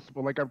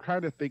possible. Like, I'm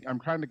trying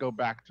to go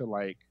back to,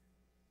 like,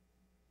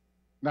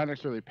 not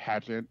necessarily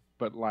pageant,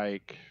 but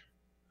like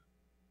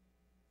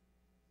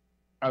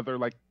other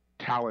like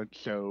talent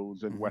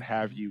shows and what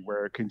have you,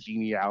 where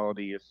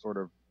congeniality is sort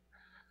of,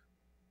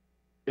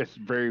 it's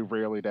very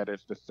rarely that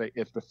it's the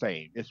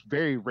same. It's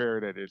very rare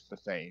that it's the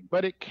same,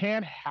 but it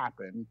can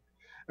happen,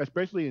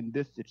 especially in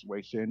this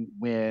situation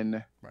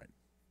when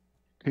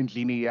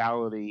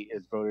congeniality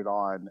is voted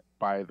on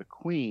by the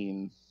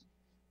queens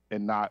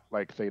and not,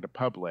 like, say, the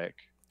public.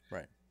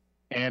 Right.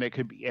 And it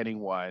could be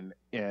anyone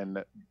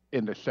in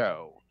the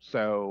show.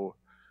 So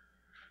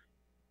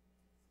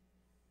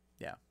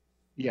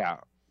yeah,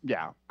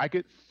 I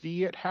could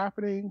see it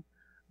happening,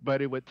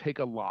 but it would take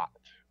a lot.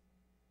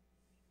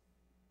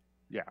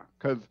 Yeah,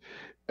 because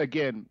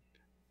again,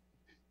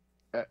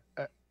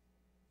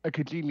 a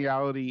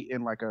congeniality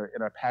in like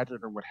in a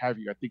pageant or what have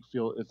you, I think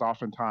is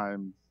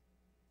oftentimes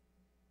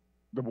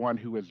the one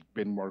who has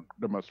been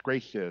the most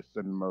gracious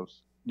and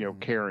most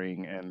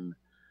caring, and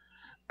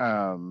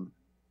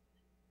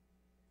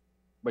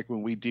like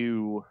when we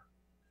do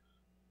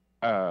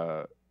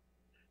what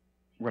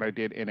I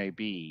did NAB,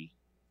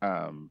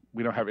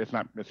 we don't have, it's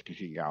not Miss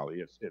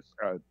Congeniality, it's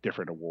a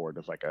different award.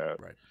 It's like a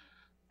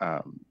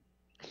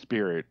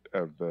spirit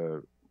of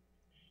the,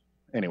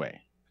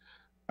 anyway,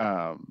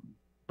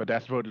 but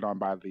that's voted on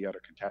by the other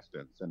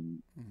contestants,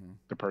 and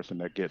the person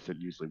that gets it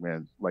usually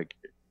wins. Like,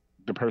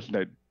 the person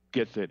that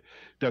gets it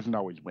doesn't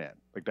always win.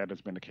 Like, that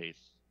has been the case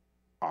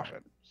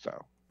often.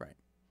 So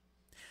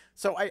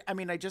I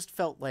mean, I just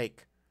felt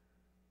like,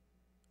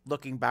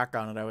 looking back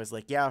on it, I was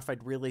like, yeah, if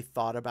I'd really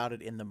thought about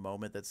it in the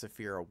moment that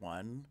Saphira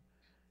won,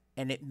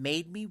 and it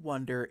made me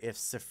wonder if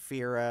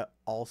Saphira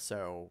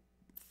also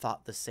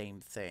thought the same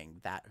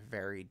thing that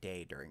very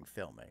day during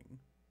filming.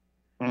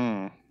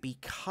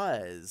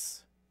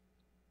 Because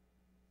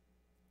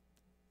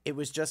it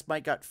was just my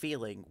gut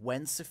feeling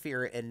when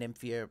Saphira and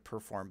mhi'ya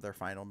performed their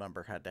final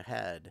number head to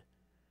head,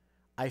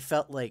 I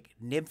felt like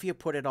Nymphia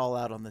put it all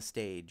out on the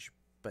stage,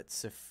 but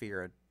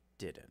Saphira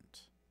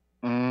didn't.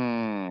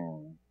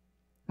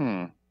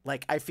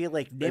 Like, I feel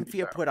like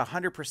Nymphia put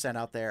 100%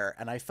 out there,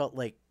 and I felt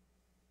like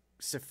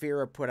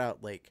Saphira put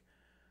out like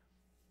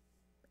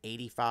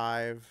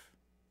 85%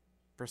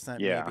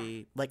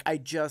 maybe. Like, I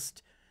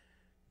just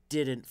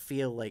didn't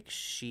feel like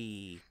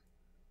she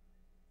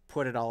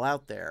put it all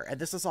out there. And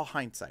this is all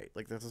hindsight.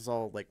 Like, this is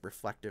all like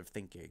reflective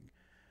thinking.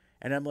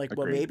 And I'm like,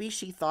 well, maybe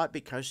she thought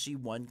because she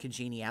won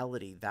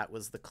Congeniality, that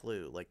was the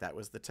clue. Like, that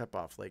was the tip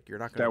off. Like, you're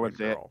not going to win,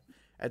 girl.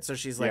 And so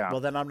she's like,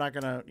 well, then I'm not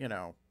going to, you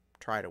know,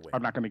 try to win.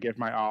 I'm not going to give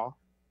my all.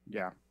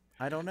 Yeah.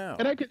 I don't know.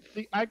 And I could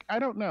see, I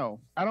don't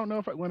know. I don't know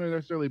if I want to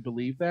necessarily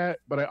believe that,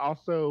 but I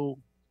also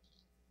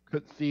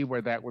could see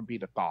where that would be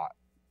the thought.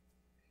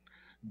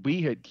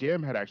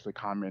 Jim had actually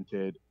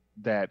commented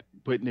that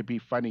wouldn't it be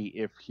funny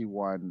if she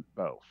won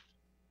both?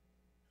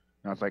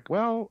 And I was like,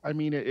 well, I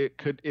mean,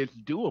 it's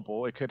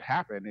doable. It could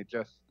happen.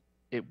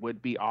 It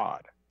would be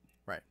odd.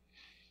 Right.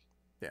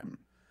 Yeah.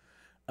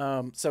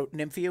 So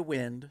Nymphia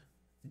Wind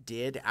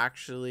did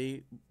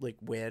actually like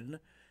win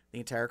the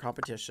entire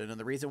competition. And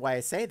the reason why I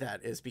say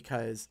that is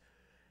because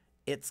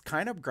it's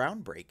kind of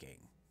groundbreaking.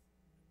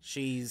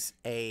 She's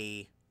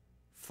a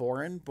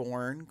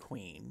foreign-born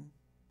queen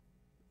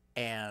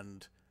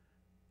and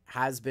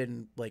has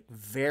been like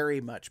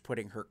very much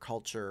putting her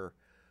culture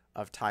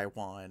of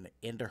Taiwan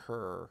into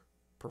her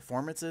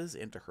performances,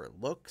 into her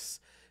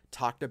looks,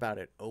 talked about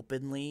it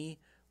openly,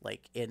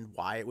 like in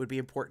why it would be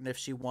important if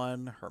she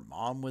won. Her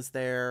mom was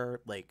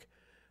there. Like,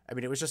 I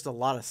mean, it was just a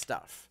lot of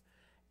stuff.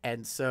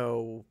 And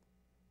so,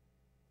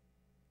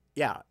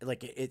 yeah,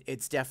 like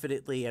it's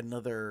definitely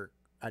another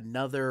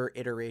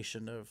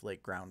iteration of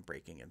like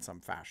groundbreaking in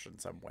some fashion,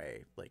 some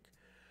way. Like,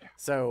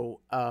 so,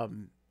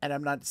 and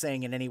I'm not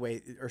saying in any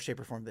way or shape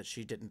or form that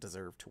she didn't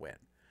deserve to win.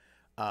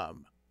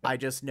 I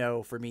just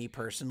know for me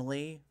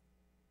personally,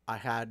 I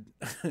had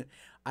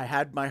I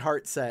had my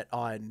heart set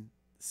on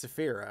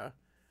Saphira,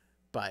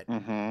 but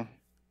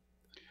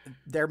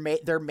there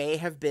may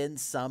have been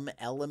some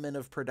element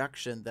of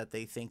production that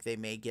they think they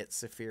may get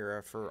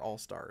Saphira for All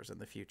Stars in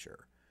the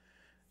future.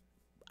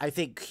 I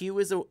think Q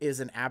is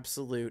an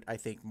absolute. I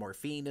think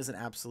Morphine is an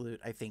absolute.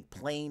 I think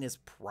Plane is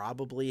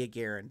probably a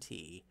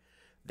guarantee.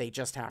 They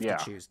just have to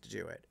choose to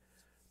do it.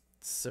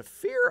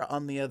 Saphira,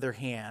 on the other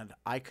hand,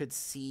 I could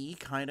see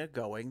kind of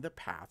going the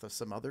path of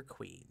some other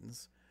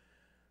queens.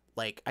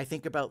 Like, I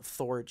think about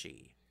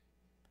COLDR,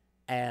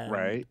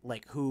 and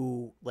like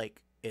who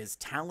like is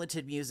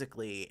talented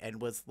musically and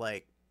was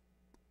like,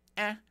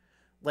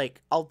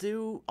 like I'll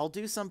do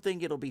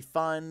something, it'll be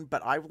fun,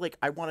 but I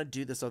want to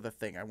do this other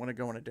thing. I want to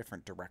go in a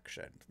different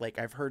direction. Like,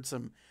 I've heard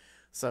some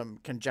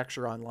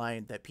conjecture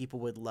online that people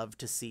would love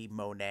to see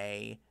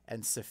Monet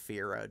and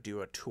Saphira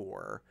do a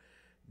tour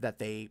that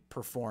they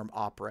perform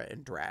opera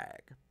and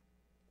drag,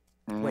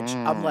 which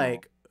I'm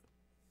like,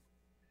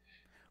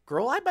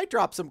 girl, I might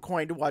drop some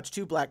coin to watch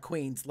two black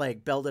queens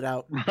like belt it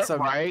out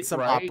some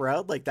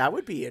opera. Like, that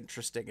would be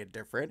interesting and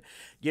different.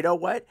 You know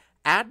what?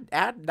 Add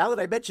now that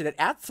I mention it,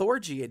 add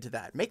COLDR into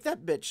that. Make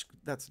that bitch.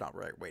 That's not the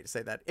right way to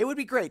say that. It would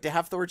be great to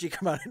have COLDR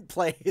come out and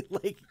play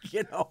like,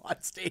 you know,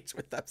 on stage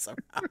with them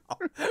somehow.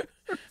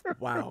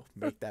 Wow,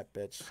 make that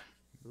bitch.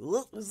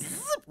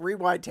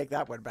 Rewind, take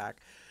that one back.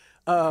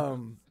 But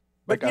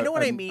like you know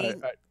what I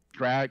mean? A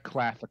drag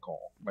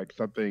classical, like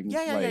something.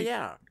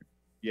 Yeah.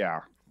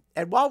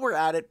 And while we're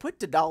at it, put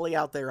Denali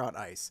out there on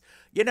ice.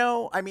 You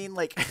know, I mean,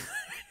 like,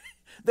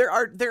 there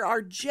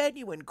are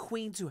genuine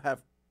queens who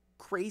have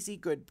crazy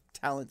good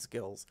talent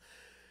skills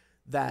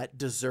that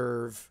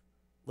deserve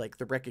like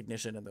the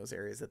recognition in those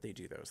areas that they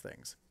do those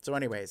things. So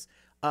anyways,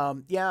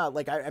 yeah,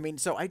 like, I mean,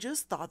 so I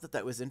just thought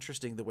that was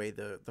interesting the way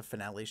the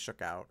finale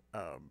shook out,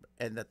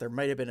 and that there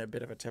might have been a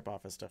bit of a tip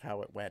off as to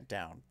how it went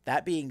down.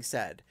 That being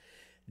said,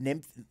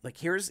 like,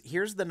 here's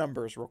the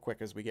numbers real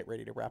quick as we get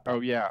ready to wrap up. Oh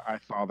yeah, I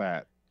saw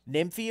that.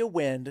 Nymphia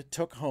Wind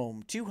took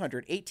home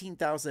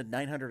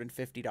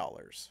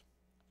 $218,950.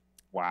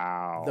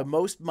 Wow. The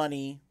most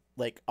money,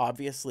 like,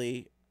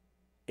 obviously,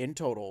 in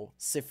total.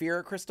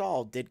 Saphira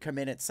Cristál did come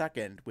in at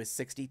second with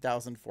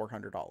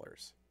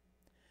 $60,400.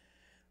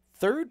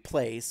 Third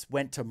place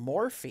went to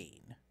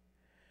Morphine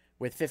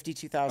with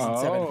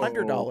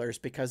 $52,700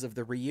 because of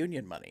the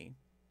reunion money.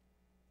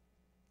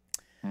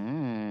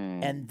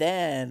 And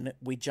then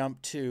we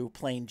jumped to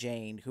Plain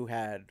Jane, who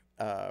had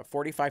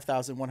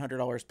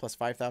 $45,100 plus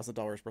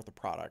 $5,000 worth of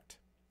product.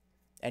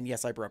 And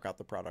yes, I broke out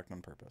the product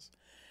on purpose.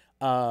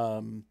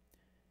 And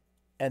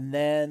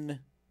then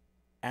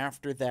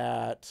after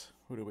that,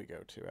 who do we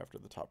go to after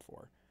the top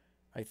four?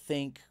 I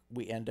think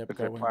we end up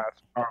going...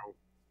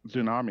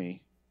 Tsunami.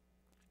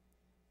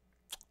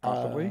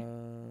 Possibly.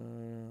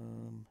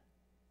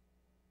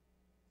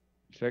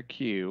 Is that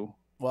Q?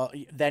 Well,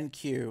 then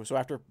Q. So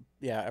after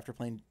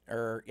Plain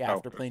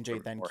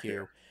Jane, then Q.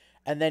 Here.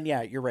 And then,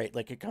 yeah, you're right.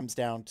 Like, it comes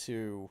down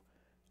to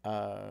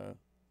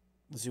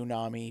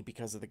Tsunami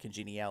because of the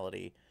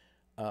congeniality.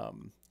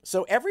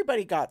 So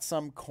everybody got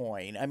some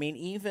coin. I mean,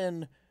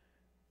 even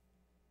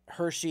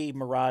Hershey,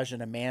 Mirage,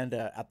 and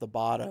Amanda at the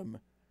bottom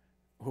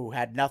who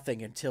had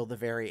nothing until the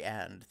very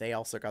end, they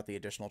also got the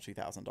additional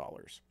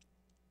 $2,000.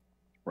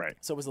 Right.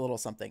 So it was a little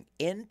something.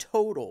 In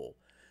total,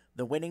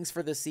 the winnings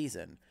for this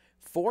season,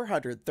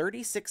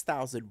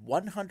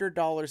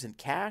 $436,100 in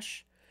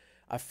cash,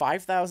 a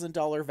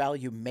 $5,000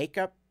 value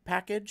makeup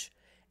package,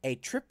 a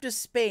trip to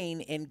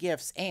Spain in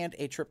gifts, and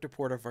a trip to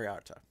Puerto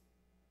Vallarta.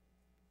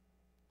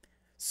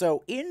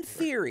 So in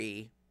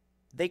theory,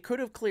 they could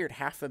have cleared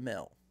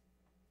 $500,000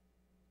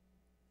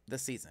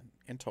 this season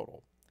in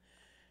total.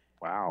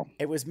 Wow.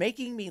 It was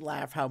making me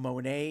laugh how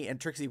Monet and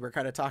Trixie were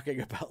kind of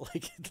talking about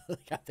like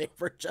how they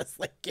were just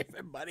like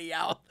giving money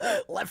out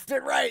left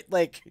and right.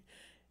 Like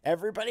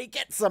everybody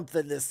gets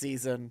something this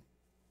season.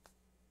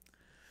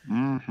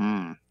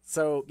 Mm-hmm.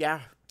 So yeah.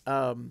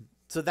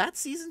 So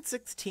that's season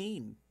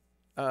 16.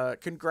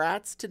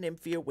 Congrats to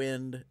Nymphia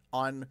Wind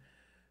on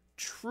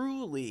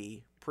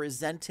truly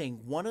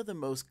presenting one of the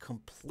most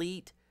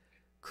complete,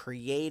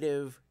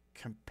 creative,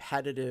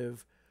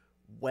 competitive,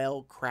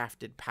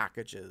 well-crafted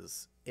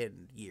packages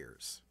in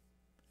years.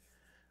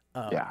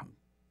 Yeah.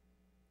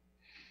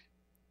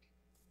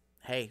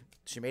 Hey,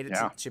 she made it.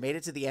 Yeah. She made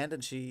it to the end,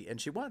 and she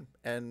won.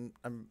 And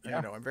I'm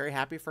I'm very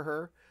happy for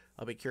her.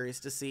 I'll be curious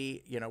to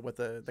see what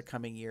the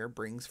coming year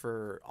brings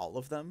for all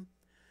of them.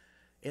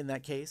 In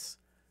that case,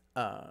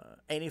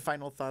 any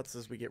final thoughts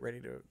as we get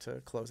ready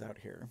to close out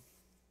here?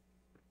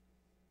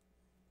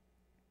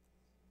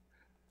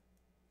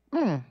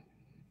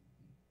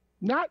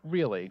 Not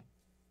really.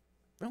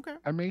 Okay.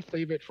 I may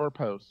save it for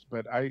post,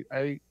 but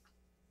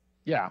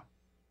yeah.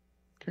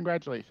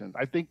 Congratulations.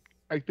 I think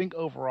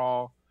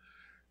overall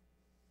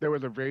there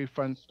was a very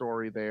fun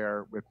story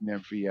there with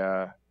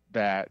Nymphia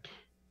that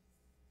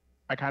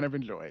I kind of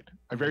enjoyed.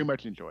 I very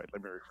much enjoyed.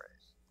 Let me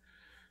rephrase.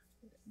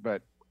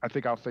 But I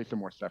think I'll say some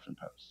more stuff in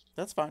post.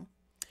 That's fine.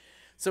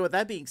 So with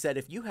that being said,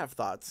 if you have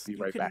thoughts, be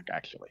right back.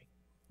 Actually,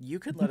 you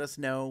can let us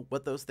know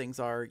what those things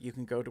are. You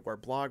can go to our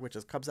blog, which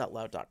is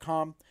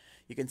cubsoutloud.com.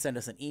 You can send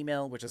us an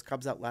email, which is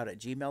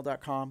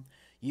cubsoutloud@gmail.com.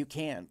 You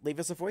can leave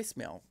us a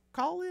voicemail.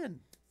 Call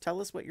in.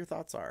 Tell us what your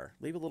thoughts are.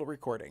 Leave a little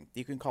recording.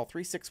 You can call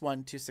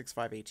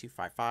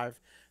 361-265-8255.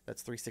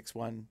 That's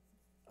 361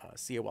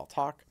 COL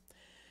Talk.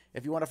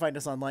 If you want to find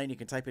us online, you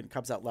can type in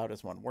Cubs Out Loud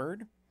as one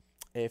word.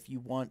 If you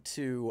want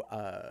to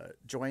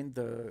join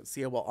the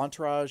COL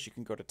entourage, you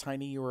can go to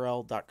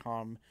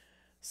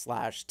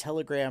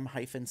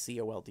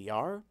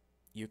tinyurl.com/telegram-COLDR.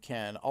 You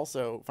can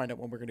also find out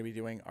when we're going to be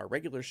doing our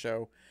regular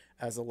show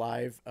as a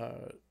live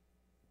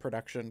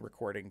production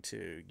recording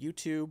to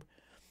YouTube.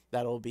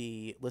 That'll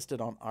be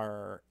listed on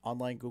our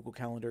online Google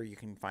Calendar. You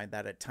can find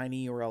that at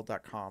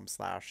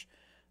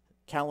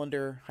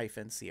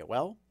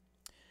tinyurl.com/calendar-COL.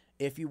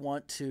 If you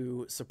want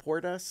to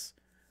support us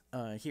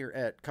here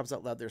at Cubs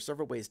Out Loud, there's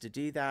several ways to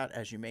do that.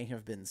 As you may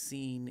have been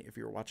seeing, if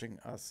you're watching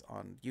us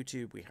on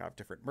YouTube, we have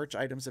different merch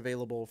items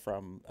available,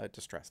 from a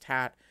distressed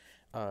hat.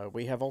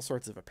 We have all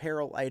sorts of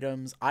apparel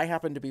items. I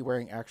happen to be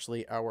wearing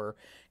actually our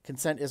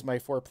Consent is My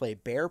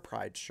Foreplay Bear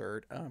Pride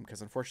shirt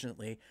because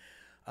unfortunately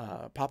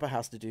Papa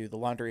has to do the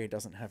laundry and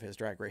doesn't have his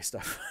drag race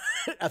stuff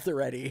at the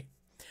ready.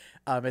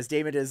 As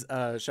Damon is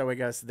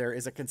showing us, there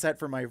is a Consent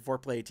for My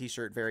Foreplay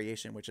t-shirt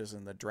variation, which is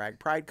in the drag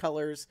pride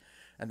colors.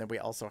 And then we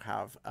also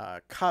have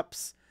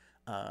cups,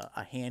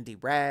 a handy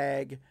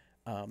rag,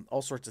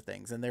 all sorts of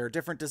things. And there are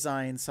different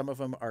designs. Some of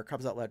them are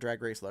Cubs Out Loud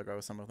Drag Race logo.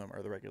 Some of them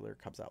are the regular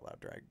Cubs Out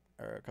Loud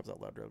Cubs Out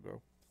Loud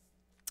logo.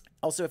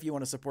 Also, if you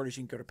want to support us,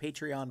 you can go to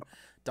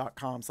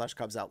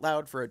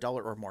patreon.com/CubsOutLoud for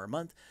 $1 or more a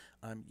month.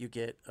 You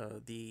get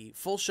the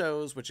full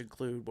shows, which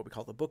include what we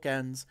call the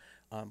bookends,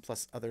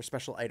 plus other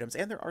special items.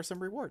 And there are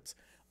some rewards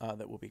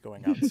that will be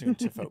going out soon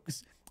to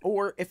folks.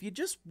 Or if you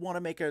just want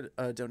to make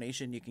a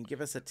donation, you can give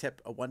us a tip,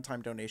 a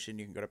one-time donation.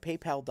 You can go to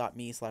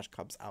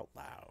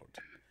paypal.me/CubsOutLoud.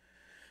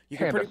 You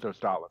can hand us those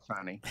dollars,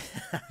 honey.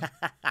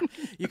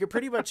 You can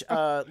pretty much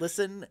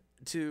listen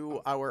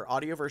to our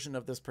audio version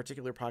of this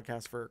particular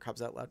podcast for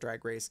Cubs Out Loud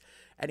Drag Race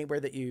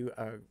anywhere that you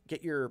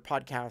get your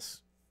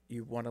podcasts.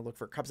 You want to look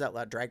for Cubs Out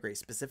Loud Drag Race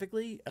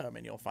specifically,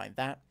 and you'll find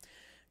that.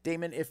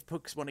 Damon, if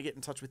folks want to get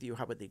in touch with you,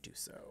 how would they do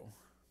so?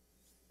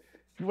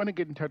 If you want to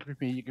get in touch with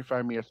me, you can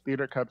find me as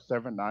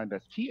TheaterCub79.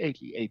 That's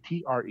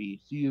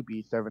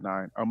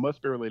TheaterCub79. Our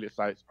most related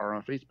sites are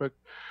on Facebook.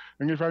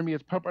 And you can find me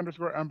as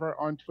Pup_Umber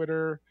on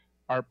Twitter.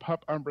 Our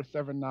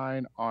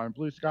Pup_Umber79 on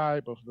Blue Sky.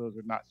 Both of those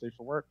are not safe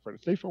for work. For the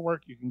safe for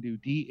work, you can do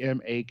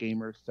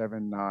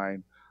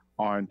DMAGamer79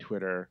 on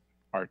Twitter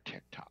or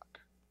TikTok.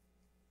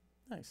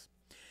 Nice.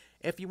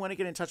 If you want to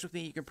get in touch with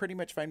me, you can pretty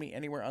much find me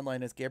anywhere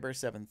online as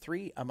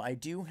GareBear73. I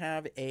do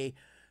have a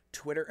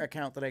Twitter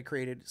account that I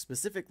created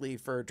specifically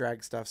for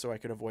drag stuff so I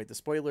could avoid the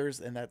spoilers,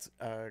 and that's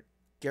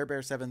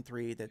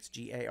GareBear73. That's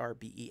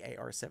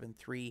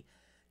GARBEAR73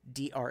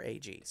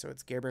 DRAG. So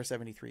it's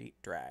GareBear73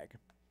 drag.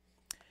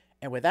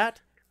 And with that,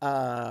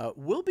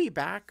 we'll be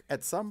back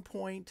at some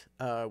point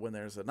when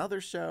there's another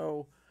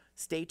show.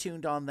 Stay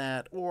tuned on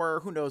that.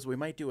 Or who knows, we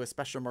might do a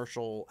special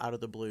commercial out of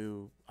the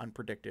blue,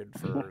 unpredicted,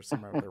 for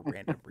some other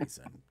random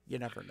reason. You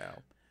never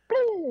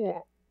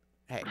know.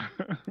 Hey,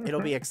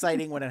 it'll be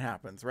exciting when it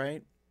happens,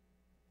 right?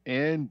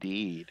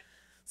 Indeed.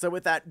 So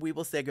with that, we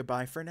will say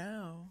goodbye for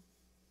now.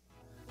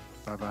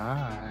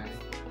 Bye-bye.